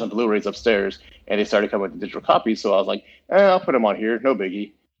 1,000 Blu-rays upstairs, and they started coming with the digital copies. So I was like, I'll put them on here, no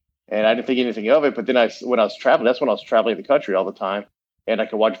biggie. And I didn't think anything of it. But then when I was traveling the country all the time, and I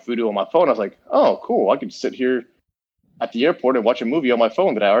could watch Vudu on my phone. I was like, oh, cool. I could sit here at the airport and watch a movie on my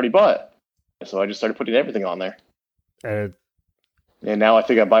phone that I already bought. So I just started putting everything on there. And now I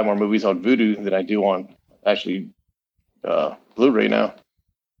think I buy more movies on Vudu than I do on actually Blu-ray now.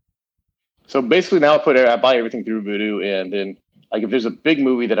 So basically now I buy everything through Vudu, and then like if there's a big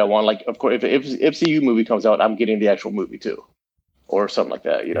movie that I want, like of course if MCU movie comes out, I'm getting the actual movie too, or something like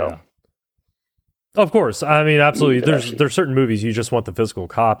that, you know. Yeah. Of course, I mean absolutely. There's certain movies you just want the physical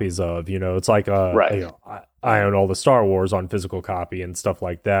copies of. You know, it's like right. I own all the Star Wars on physical copy and stuff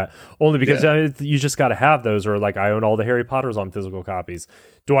like that. Only because you just got to have those, or like I own all the Harry Potters on physical copies.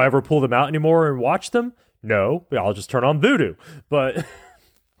 Do I ever pull them out anymore and watch them? No, I'll just turn on Vudu. But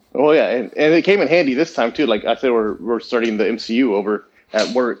well, yeah, and it came in handy this time too. Like I said, we're starting the MCU over at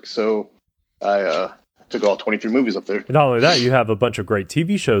work, so I took all 23 movies up there. And not only that, you have a bunch of great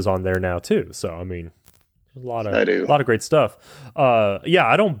TV shows on there now too. So I mean, a lot of great stuff. Yeah,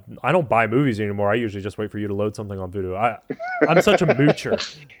 I don't buy movies anymore. I usually just wait for you to load something on Vudu. I'm such a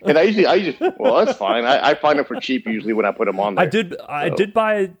moocher. And I usually well, that's fine. I find them for cheap usually when I put them on there. I did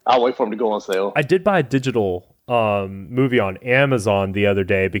buy. I'll wait for them to go on sale. I did buy a digital movie on Amazon the other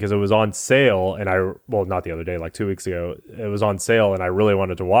day because it was on sale, and not the other day, like 2 weeks ago. It was on sale, and I really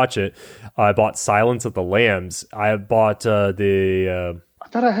wanted to watch it. I bought Silence of the Lambs. I bought I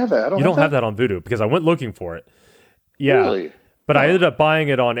thought I had that. You don't have that on Vudu because I went looking for it. Yeah, really? But I ended up buying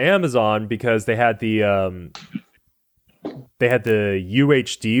it on Amazon because they had the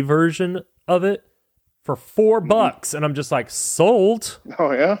UHD version of it for $4, and I'm just like, sold.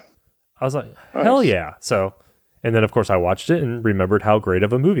 Oh yeah. I was like, hell yeah! So, and then of course I watched it and remembered how great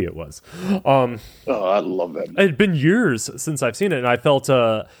of a movie it was. Oh, I love that. It had been years since I've seen it, and I felt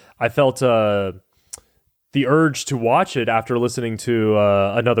the urge to watch it after listening to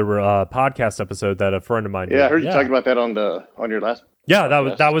another podcast episode that a friend of mine did. Yeah, I heard you talking about that on your last. Yeah,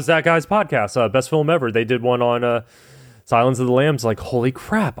 that was that guy's podcast, Best Film Ever. They did one on Silence of the Lambs. Like, holy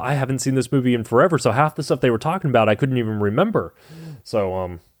crap, I haven't seen this movie in forever. So half the stuff they were talking about, I couldn't even remember.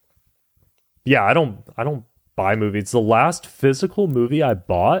 So, yeah, I don't buy movies. The last physical movie I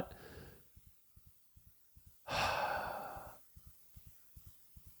bought,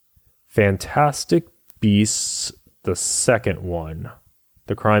 Fantastic Beasts, the second one,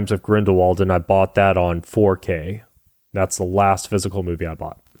 The Crimes of Grindelwald, and I bought that on 4K. That's the last physical movie I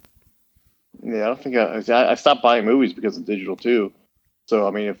bought. Yeah, I don't think I stopped buying movies because of digital too. So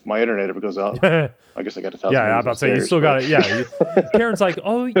I mean, if my internet ever goes out, I guess I got 1,000. Yeah, I'm about to say you still got it. Yeah, Karen's like,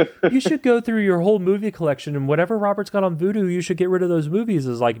 oh, you should go through your whole movie collection and whatever Robert's got on Vudu, you should get rid of those movies.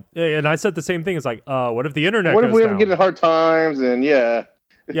 Is like, and I said the same thing. It's like, what if the internet? What if we down? ever get in hard times? And yeah.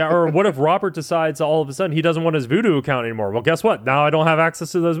 Yeah, or what if Robert decides all of a sudden he doesn't want his Vudu account anymore? Well, guess what? Now I don't have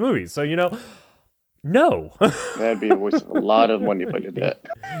access to those movies. So, no. That'd be a waste of a lot of money if I did that.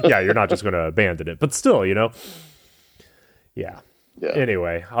 Yeah, you're not just going to abandon it. But still, Yeah.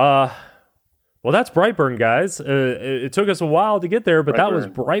 Anyway, well, that's Brightburn, guys. It took us a while to get there, but that was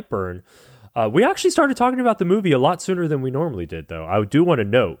Brightburn. We actually started talking about the movie a lot sooner than we normally did, though. I do want to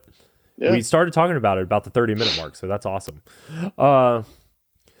note. Yeah. We started talking about it about the 30-minute mark, so that's awesome.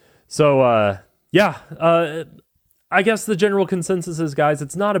 I guess the general consensus is, guys,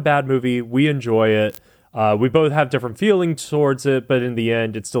 it's not a bad movie. We enjoy it. We both have different feelings towards it, but in the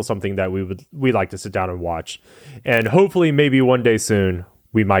end, it's still something that we like to sit down and watch. And hopefully, maybe one day soon,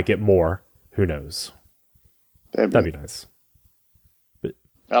 we might get more. Who knows? That'd be nice. But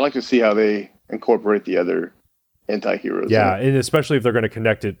I like to see how they incorporate the other anti-heroes. Yeah, and especially if they're going to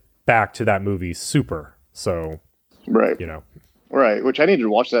connect it back to that movie Super. So, right. Right, which I need to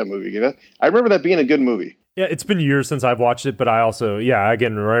watch that movie. I remember that being a good movie. Yeah, it's been years since I've watched it, but I also,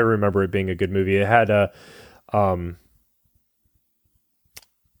 again, I remember it being a good movie. It had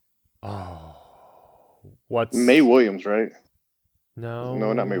what's Mae Williams, right?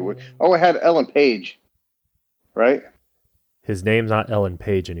 No, not Mae Williams. Oh, it had Ellen Page, right? His name's not Ellen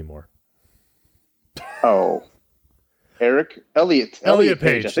Page anymore. Oh, Elliot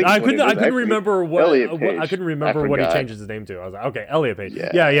Page. I couldn't remember what I couldn't remember what he changes his name to. I was like, okay, Elliot Page.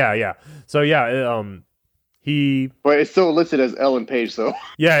 Yeah. So but it's still listed as Ellen Page, so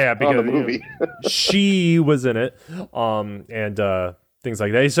yeah, because the movie she was in it, and things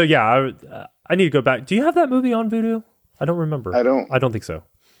like that. So yeah, I need to go back. Do you have that movie on Vudu? I don't remember. I don't think so.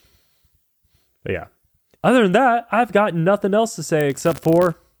 But yeah, other than that, I've got nothing else to say except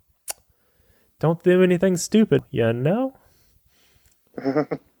for don't do anything stupid. There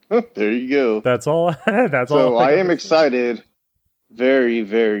you go. That's all. That's all. So I am excited, very,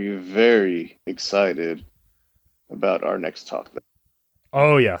 very, very excited about our next talk.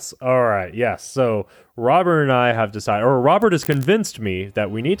 Oh, yes. All right. Yes. So Robert and I have decided, or Robert has convinced me that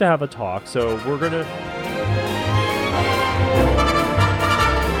we need to have a talk. So we're going to...